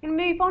 I'm going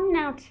to move on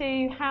now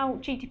to how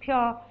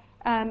GDPR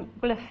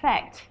will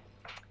affect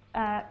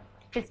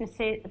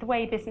businesses, the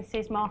way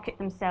businesses market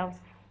themselves,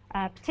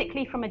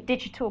 particularly from a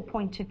digital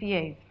point of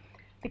view,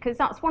 because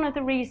that's one of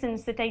the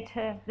reasons the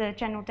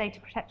General Data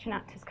Protection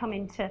Act has come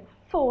into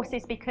force,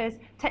 is because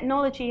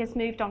technology has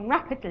moved on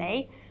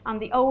rapidly and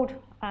the old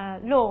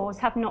laws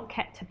have not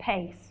kept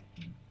pace.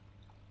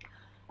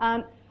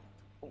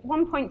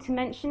 One point to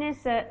mention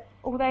is that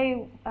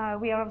although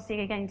we are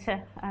obviously going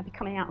to be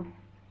coming out,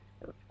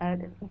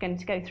 going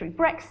to go through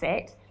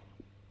Brexit,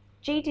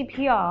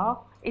 GDPR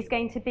is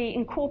going to be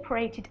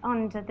incorporated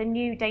under the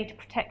new data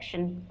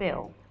protection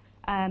bill.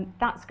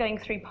 That's going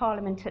through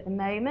Parliament at the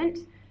moment,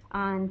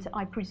 and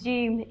I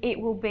presume it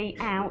will be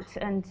out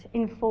and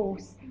in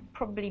force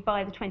probably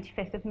by the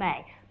 25th of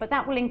May. But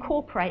that will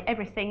incorporate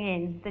everything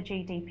in the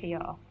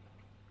GDPR.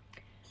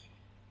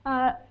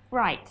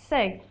 Right,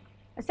 so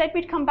I said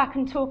we'd come back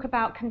and talk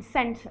about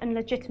consent and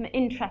legitimate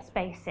interest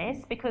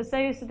basis, because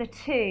those are the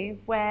two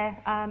that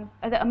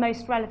are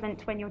most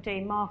relevant when you're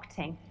doing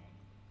marketing.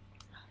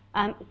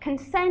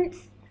 Consent,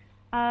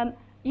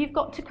 you've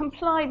got to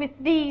comply with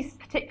these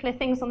particular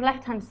things on the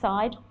left-hand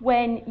side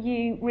when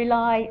you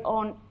rely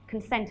on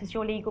consent as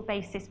your legal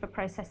basis for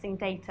processing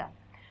data.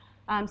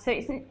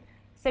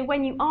 So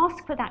when you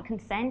ask for that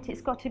consent,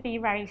 it's got to be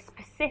very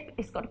specific,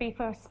 it's got to be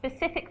for a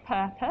specific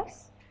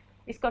purpose,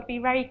 it's got to be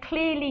very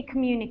clearly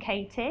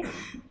communicated,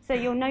 so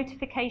your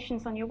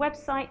notifications on your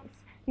websites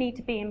need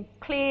to be in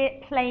clear,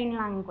 plain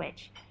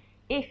language.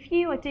 If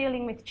you are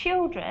dealing with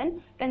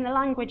children, then the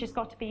language has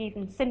got to be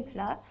even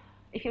simpler.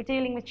 If you're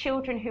dealing with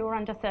children who are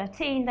under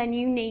 13, then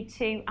you need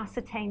to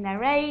ascertain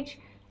their age,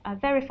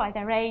 verify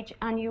their age,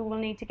 and you will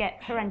need to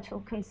get parental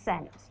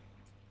consent.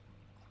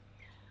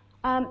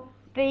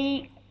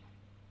 The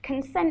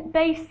consent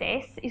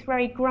basis is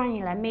very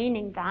granular,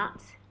 meaning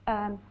that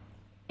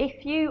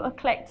if you are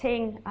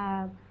collecting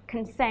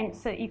consent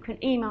so that you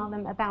can email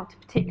them about a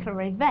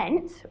particular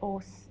event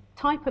or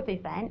type of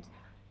event,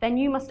 then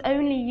you must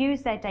only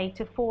use their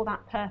data for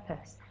that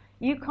purpose.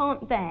 You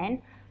can't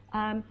then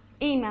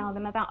email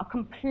them about a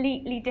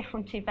completely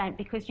different event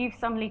because you've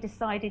suddenly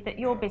decided that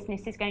your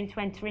business is going to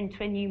enter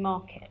into a new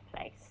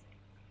marketplace.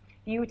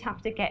 You would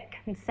have to get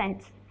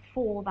consent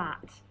for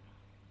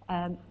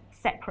that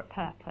separate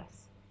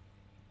purpose.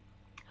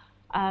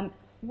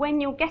 When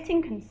you're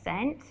getting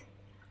consent,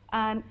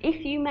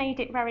 if you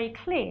made it very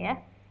clear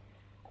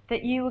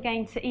that you were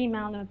going to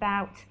email them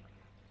about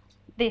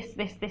this,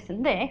 this, this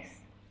and this,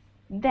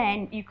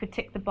 then you could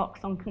tick the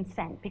box on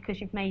consent because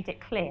you've made it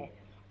clear.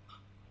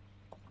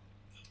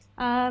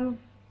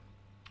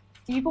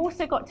 You've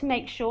also got to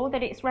make sure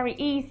that it's very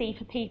easy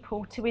for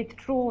people to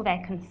withdraw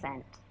their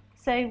consent.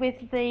 So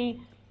with the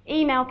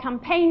email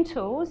campaign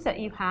tools that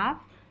you have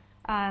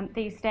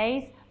these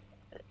days,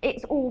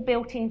 it's all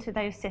built into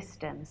those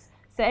systems.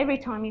 So every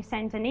time you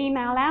send an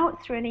email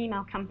out through an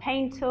email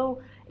campaign tool,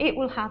 it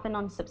will have an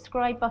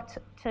unsubscribe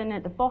button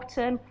at the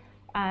bottom,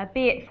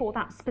 be it for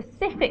that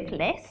specific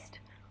list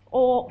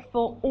or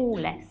for all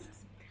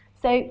lists.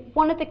 So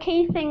one of the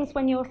key things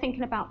when you're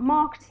thinking about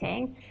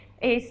marketing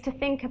is to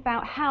think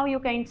about how you're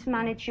going to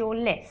manage your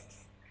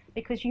lists,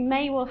 because you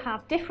may well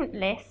have different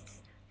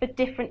lists for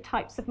different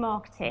types of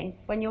marketing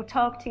when you're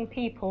targeting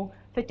people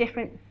for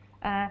different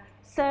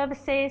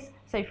services.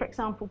 So for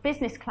example,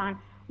 Business Plan,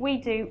 we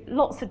do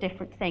lots of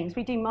different things.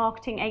 We do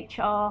marketing,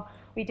 HR,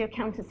 we do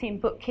accountancy and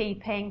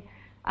bookkeeping,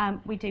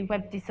 we do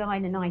web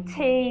design and IT,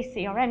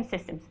 CRM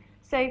systems.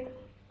 So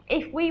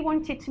if we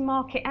wanted to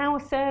market our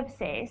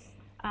services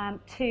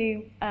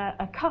to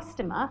a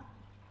customer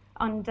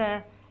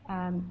under,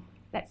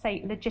 let's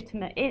say,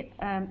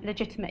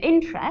 legitimate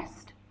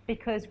interest,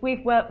 because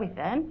we've worked with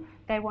them,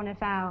 they're one of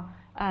our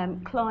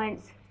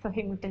clients for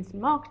whom we've done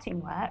some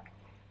marketing work,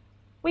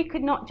 we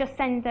could not just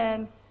send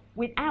them,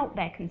 without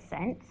their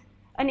consent,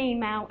 an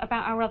email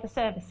about our other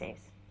services.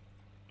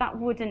 That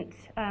wouldn't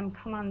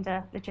come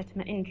under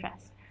legitimate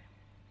interest.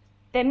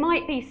 There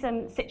might be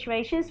some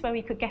situations where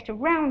we could get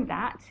around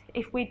that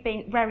if we'd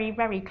been very,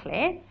 very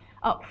clear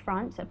up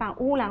front about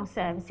all our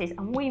services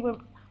and we were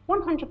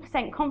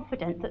 100%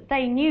 confident that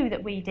they knew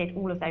that we did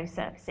all of those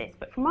services.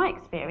 But from my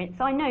experience,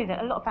 I know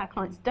that a lot of our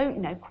clients don't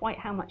know quite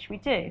how much we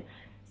do.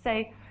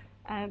 So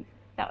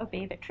that would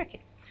be a bit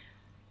tricky.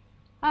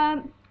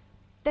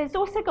 There's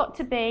also got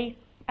to be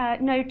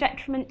no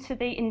detriment to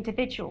the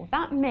individual.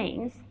 That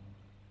means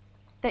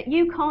that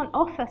you can't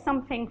offer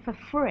something for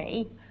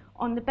free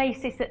on the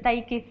basis that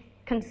they give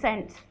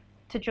consent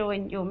to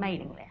join your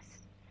mailing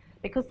list,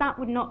 because that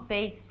would not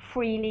be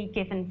freely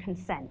given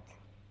consent.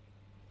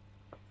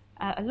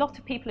 A lot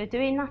of people are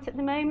doing that at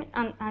the moment,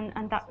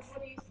 and that's... So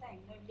what are you saying?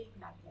 No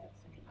legal adverts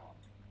anymore?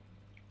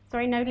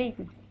 Sorry, no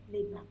legal?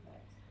 Legal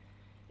adverts.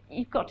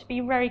 You've got to be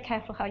very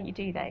careful how you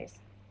do those.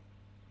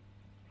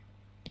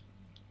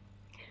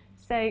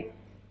 So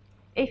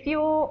if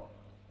you're...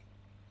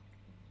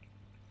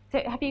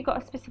 So have you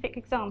got a specific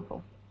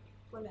example?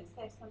 Well, no,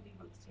 say if somebody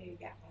wants to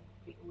get like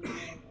a free audio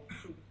or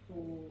free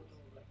report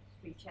or a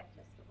free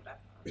checklist or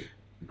whatever,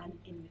 and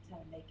in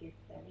return they give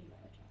their email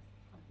address.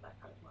 It's kind of like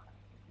how it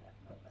works, isn't it?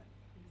 But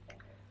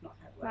it's not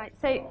how it works. Right,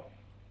 so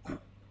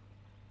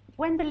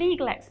when the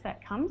legal expert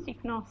comes, you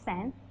can ask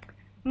them.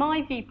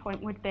 My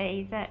viewpoint would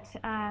be that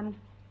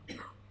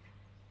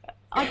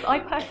I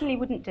personally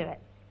wouldn't do it.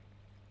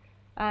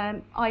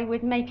 I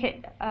would make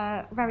it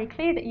very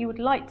clear that you would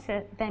like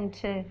them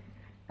to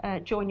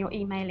join your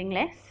emailing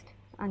list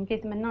and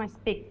give them a nice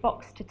big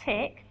box to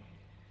tick.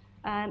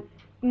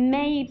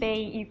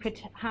 Maybe you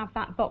could have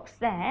that box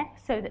there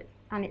so that,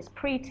 and it's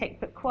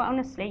pre-ticked, but quite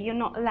honestly, you're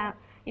not allowed,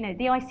 you know,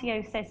 the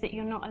ICO says that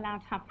you're not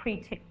allowed to have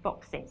pre-ticked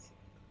boxes.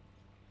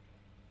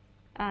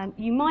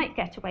 You might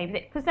get away with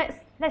it, because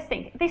let's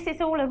think, this is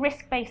all a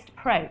risk-based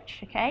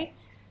approach, okay?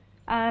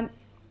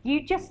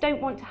 You just don't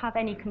want to have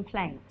any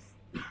complaints.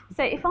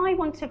 So if I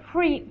want a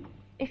free,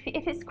 if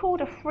it's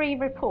called a free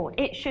report,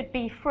 it should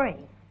be free.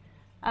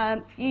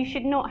 You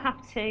should not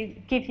have to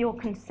give your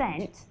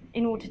consent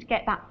in order to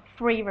get that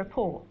free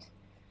report.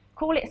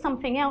 call it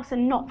something else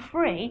and not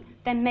free,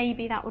 then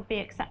maybe that would be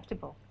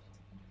acceptable.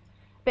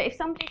 But if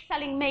somebody's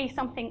selling me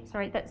something,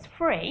 that's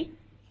free,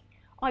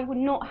 I would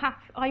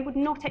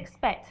not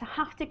expect to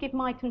have to give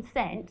my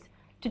consent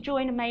to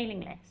join a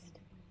mailing list.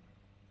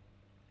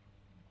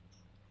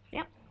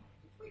 Yep.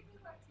 If we go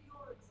back to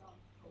your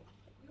example,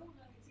 we all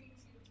know it's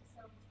easier to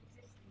sell to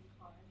existing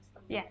clients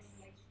than Yes.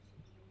 a relationship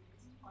with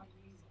a find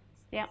new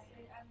ones. Yep. So,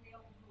 and the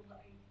old rule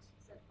that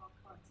 80% of our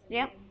clients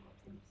Yep. only got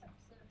 10%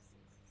 of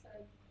services. So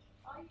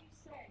are you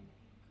saying that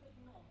you could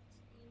not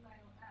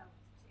email out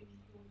to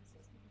your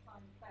existing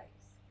client base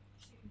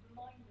to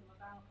remind them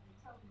about and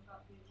tell them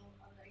about the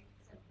other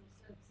 80% of the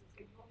services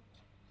that you offer?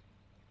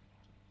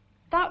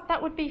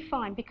 That would be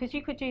fine, because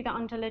you could do that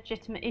under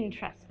legitimate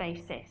interest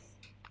basis.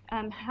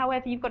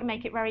 However, you've got to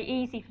make it very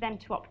easy for them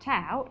to opt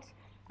out,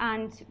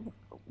 and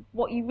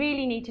what you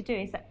really need to do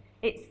is that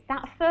it's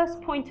that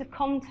first point of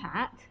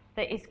contact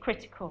that is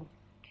critical.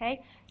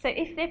 Okay? So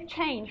if they've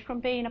changed from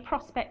being a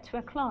prospect to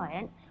a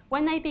client,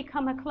 when they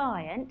become a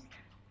client,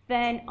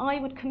 then I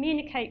would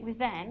communicate with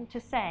them to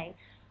say,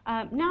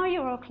 now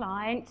you're a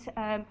client,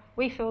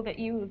 we feel that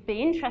you would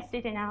be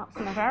interested in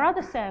some of our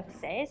other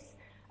services.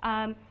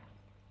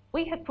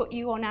 We have put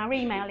you on our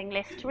emailing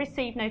list to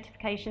receive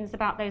notifications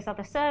about those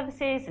other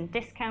services and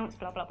discounts,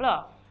 blah, blah,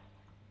 blah.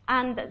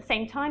 And at the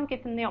same time,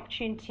 give them the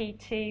opportunity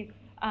to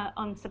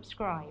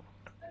unsubscribe.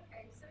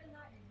 Okay, so in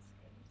that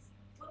instance,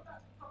 what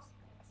about the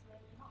prospects where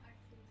they're not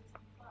actually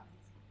existing clients,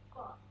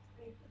 but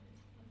they could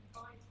legitimately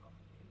buy from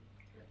you,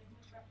 but they've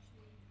never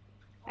actually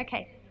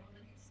Okay. opted in on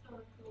the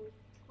historical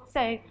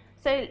prospect?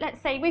 So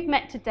let's say we've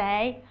met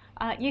today,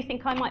 you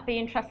think I might be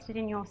interested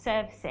in your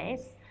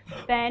services,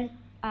 then,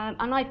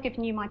 and I've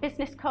given you my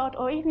business card,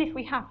 or even if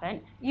we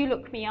haven't, you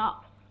look me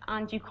up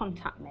and you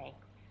contact me.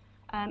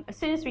 As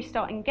soon as we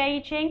start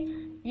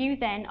engaging, you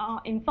then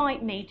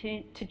invite me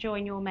to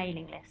join your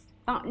mailing list.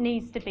 That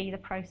needs to be the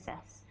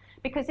process.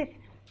 Because if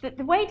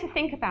the way to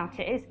think about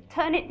it is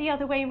turn it the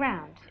other way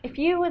round. If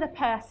you were the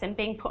person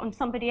being put on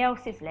somebody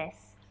else's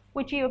list,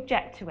 would you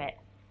object to it?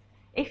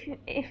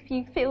 If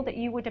you feel that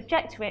you would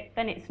object to it,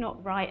 then it's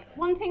not right.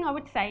 One thing I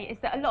would say is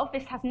that a lot of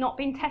this has not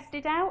been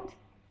tested out.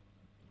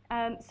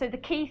 So the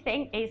key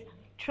thing is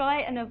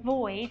try and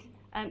avoid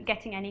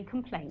getting any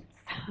complaints.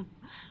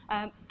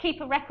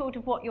 Keep a record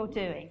of what you're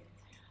doing.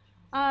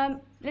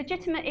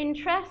 Legitimate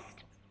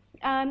interest.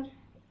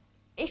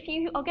 If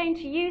you are going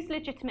to use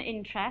legitimate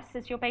interest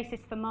as your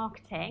basis for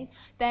marketing,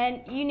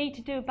 then you need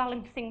to do a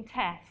balancing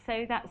test.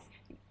 So that's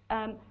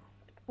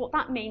what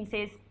that means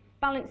is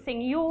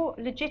balancing your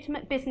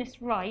legitimate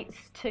business rights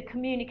to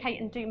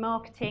communicate and do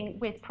marketing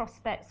with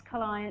prospects,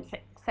 clients,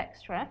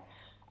 etc.,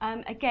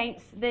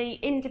 against the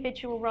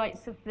individual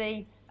rights of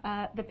the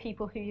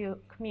people who you're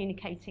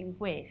communicating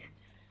with.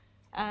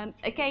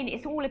 Again,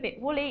 it's all a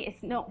bit woolly.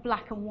 It's not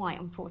black and white,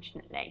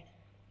 unfortunately.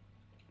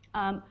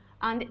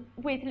 And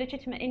with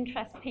legitimate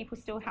interest, people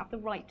still have the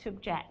right to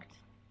object.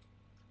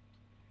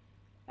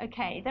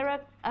 Okay, there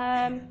are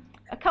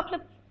a couple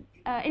of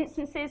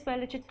instances where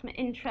legitimate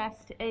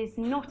interest is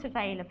not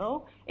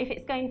available if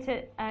it's going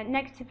to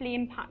negatively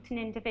impact an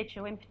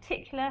individual. In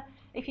particular,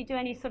 if you do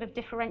any sort of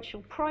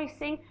differential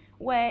pricing,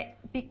 where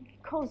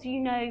because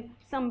you know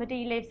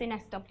somebody lives in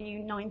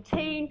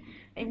SW19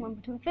 in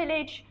Wimbledon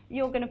Village,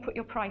 you're going to put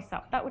your price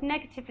up. That would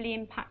negatively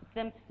impact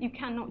them. You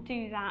cannot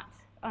do that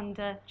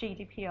under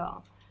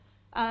GDPR.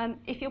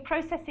 If you're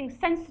processing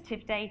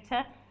sensitive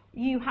data,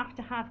 you have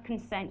to have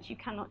consent. You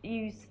cannot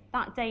use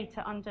that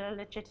data under a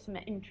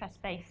legitimate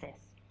interest basis.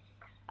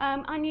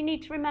 And you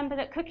need to remember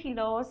that cookie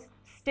laws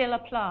still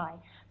apply.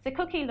 So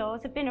cookie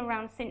laws have been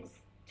around since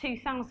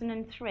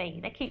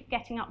 2003. They keep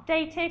getting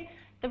updated.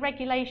 The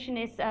regulation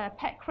is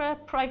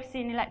PECRA,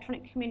 Privacy and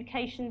Electronic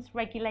Communications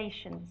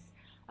Regulations.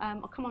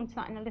 I'll come on to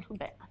that in a little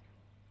bit.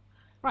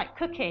 Right,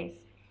 cookies.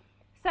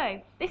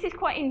 So this is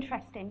quite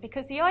interesting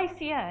because the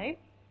ICO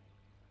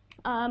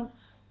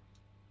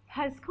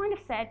has kind of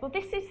said, well,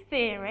 this is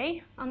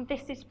theory and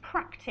this is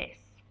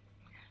practice.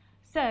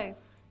 So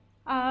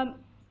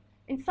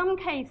in some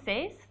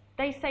cases,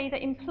 they say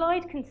that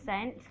implied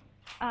consent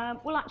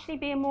will actually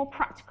be a more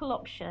practical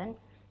option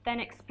than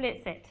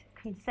explicit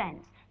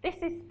consent. This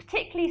is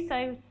particularly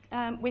so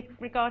with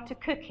regard to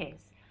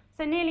cookies.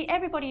 So nearly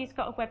everybody who's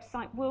got a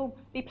website will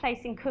be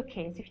placing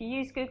cookies. If you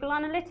use Google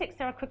Analytics,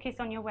 there are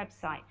cookies on your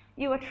website.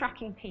 You are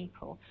tracking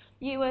people.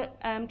 You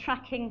are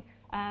tracking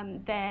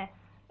their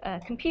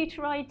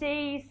computer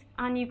IDs,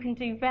 and you can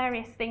do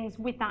various things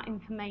with that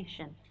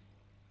information.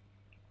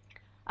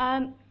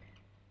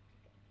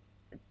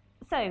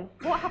 So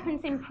what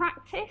happens in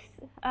practice,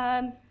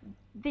 the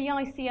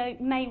ICO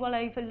may well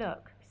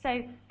overlook.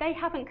 So they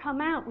haven't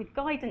come out with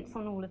guidance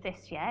on all of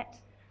this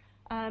yet.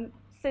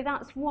 So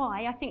that's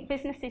why I think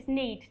businesses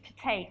need to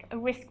take a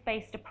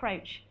risk-based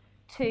approach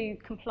to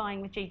complying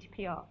with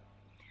GDPR.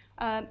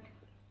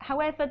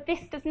 However,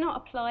 this does not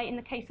apply in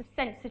the case of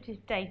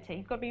sensitive data.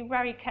 You've got to be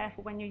very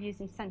careful when you're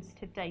using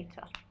sensitive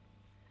data.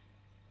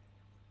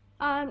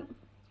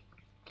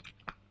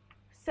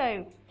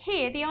 So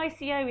here, the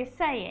ICO is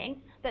saying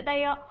that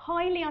they are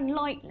highly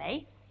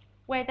unlikely,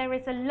 where there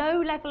is a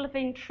low level of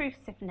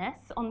intrusiveness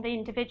on the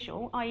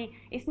individual, i.e.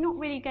 it's not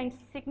really going to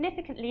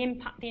significantly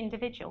impact the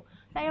individual,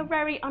 they are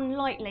very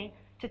unlikely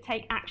to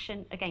take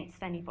action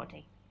against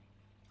anybody.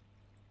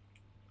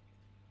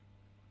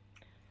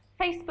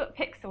 Facebook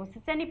pixels.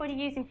 Is anybody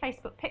using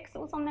Facebook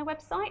pixels on their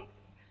website?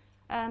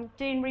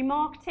 Doing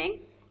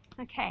remarketing?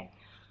 Okay.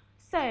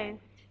 So,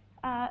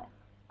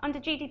 under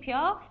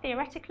GDPR,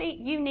 theoretically,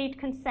 you need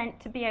consent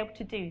to be able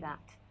to do that.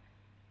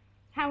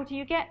 How do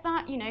you get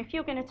that? You know, if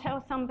you're going to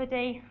tell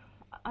somebody,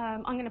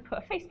 I'm going to put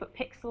a Facebook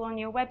pixel on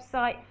your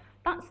website,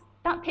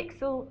 that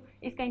pixel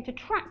is going to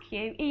track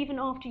you even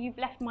after you've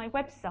left my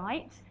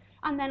website,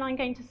 and then I'm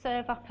going to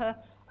serve up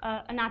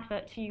an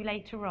advert to you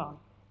later on.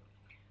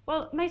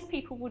 Well, most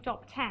people would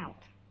opt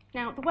out.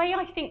 Now, the way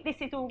I think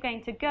this is all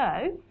going to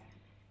go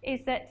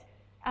is that,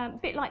 a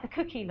bit like the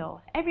cookie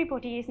law,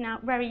 everybody is now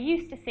very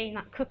used to seeing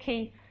that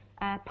cookie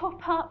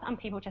pop up, and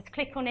people just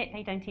click on it.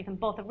 They don't even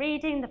bother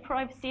reading the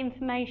privacy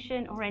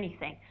information or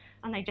anything,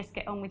 and they just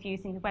get on with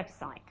using the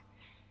website.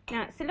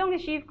 Now, so long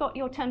as you've got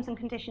your terms and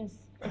conditions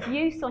of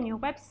use on your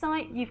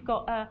website, you've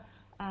got a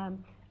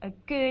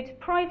good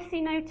privacy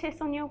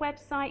notice on your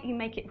website, you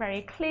make it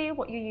very clear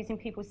what you're using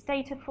people's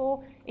data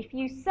for. If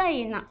you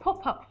say in that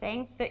pop-up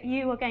thing that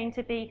you are going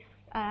to be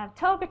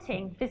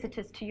targeting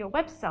visitors to your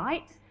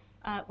website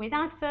with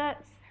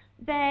adverts,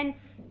 then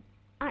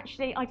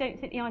actually I don't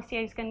think the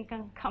ICO is going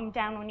to come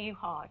down on you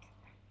hard.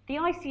 The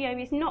ICO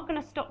is not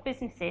going to stop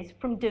businesses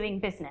from doing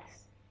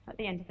business at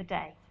the end of the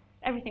day.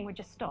 Everything would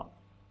just stop.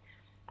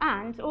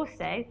 And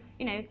also,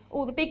 you know,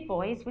 all the big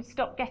boys would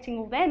stop getting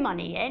all their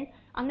money in,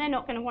 and they're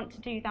not going to want to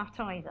do that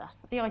either.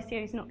 The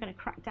ICO is not going to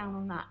crack down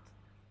on that.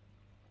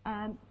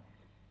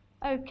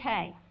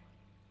 Okay.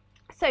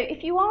 So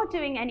if you are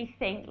doing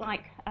anything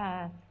like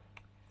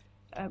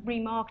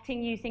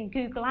remarketing using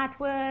Google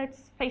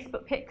AdWords,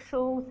 Facebook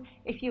pixels,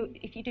 if you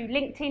do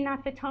LinkedIn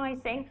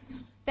advertising,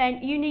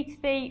 then you need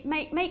to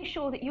make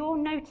sure that your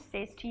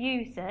notices to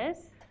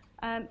users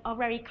are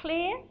very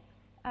clear,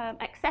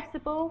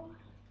 accessible,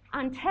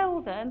 and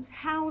tell them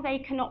how they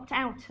can opt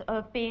out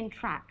of being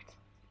tracked.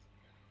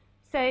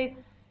 So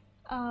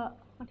I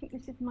think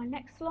this is my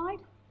next slide.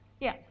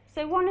 Yeah.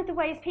 So one of the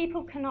ways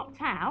people can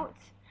opt out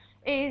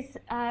is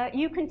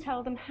you can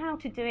tell them how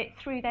to do it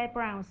through their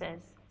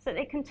browsers, so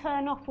they can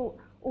turn off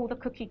all the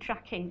cookie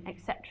tracking,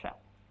 etc.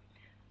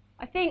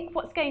 I think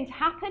what's going to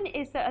happen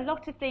is that a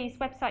lot of these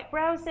website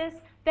browsers,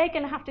 they're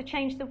going to have to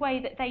change the way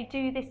that they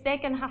do this.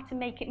 They're going to have to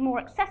make it more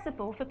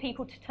accessible for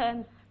people to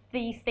turn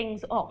these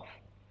things off.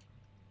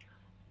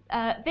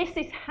 This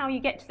is how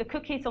you get to the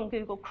cookies on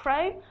Google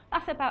Chrome.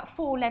 That's about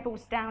 4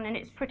 levels down, and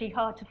it's pretty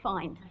hard to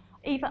find.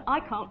 Even I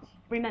can't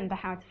remember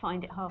how to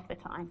find it half the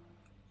time.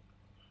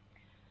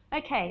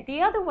 Okay,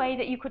 the other way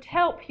that you could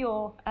help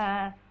your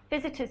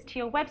visitors to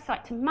your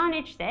website to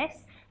manage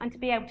this and to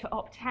be able to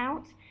opt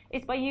out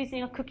is by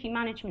using a cookie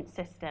management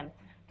system.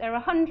 There are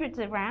hundreds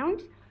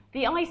around.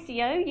 The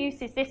ICO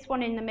uses this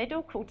one in the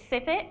middle called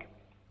Civic.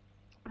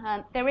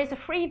 There is a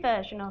free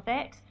version of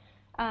it,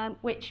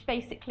 which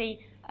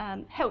basically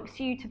helps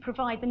you to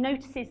provide the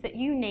notices that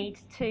you need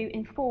to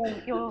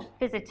inform your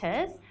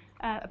visitors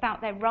about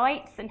their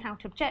rights and how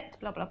to object,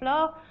 blah, blah,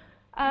 blah.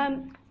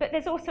 But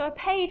there's also a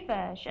paid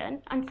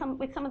version, and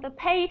with some of the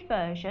paid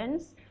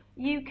versions,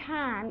 you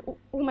can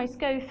almost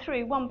go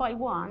through one by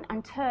one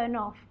and turn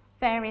off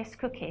various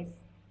cookies.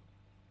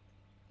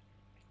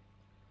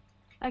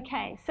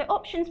 Okay, so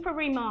options for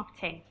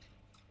remarketing.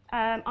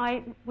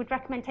 I would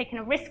recommend taking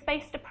a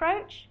risk-based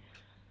approach.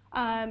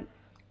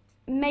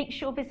 Make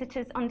sure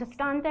visitors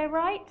understand their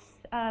rights,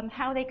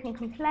 how they can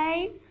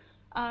complain,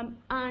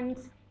 and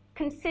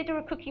consider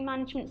a cookie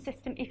management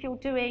system if you're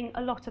doing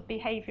a lot of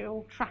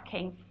behavioural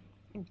tracking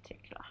in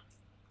particular.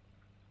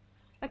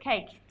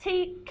 Okay,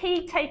 key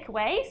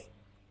takeaways.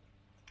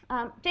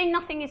 Doing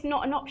nothing is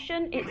not an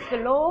option, it's the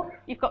law,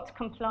 you've got to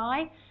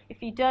comply.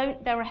 If you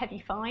don't, there are heavy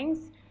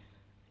fines.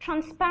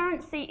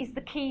 Transparency is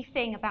the key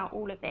thing about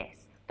all of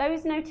this.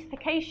 Those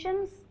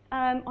notifications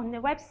on the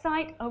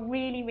website are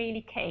really,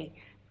 really key.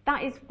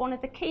 That is one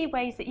of the key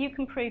ways that you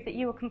can prove that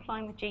you are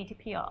complying with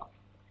GDPR.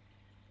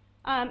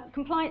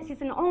 Compliance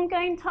is an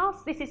ongoing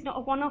task. This is not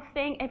a one-off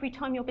thing. Every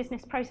time your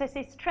business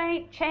processes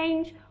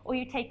change or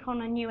you take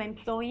on a new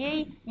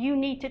employee, you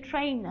need to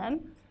train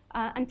them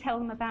and tell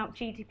them about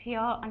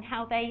GDPR and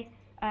how they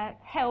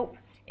help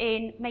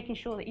in making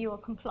sure that you are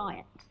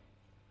compliant.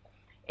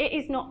 It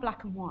is not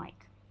black and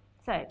white.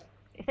 So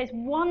if there's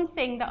one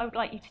thing that I would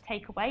like you to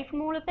take away from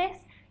all of this,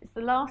 it's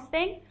the last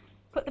thing.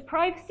 Put the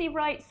privacy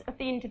rights of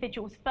the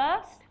individuals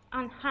first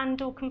and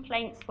handle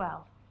complaints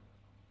well.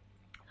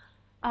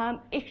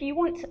 If you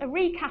want a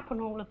recap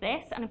on all of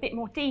this and a bit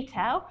more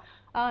detail,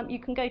 you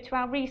can go to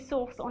our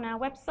resource on our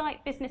website,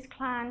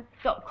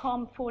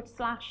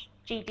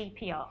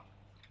 businessclan.com/GDPR.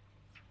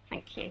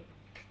 Thank you.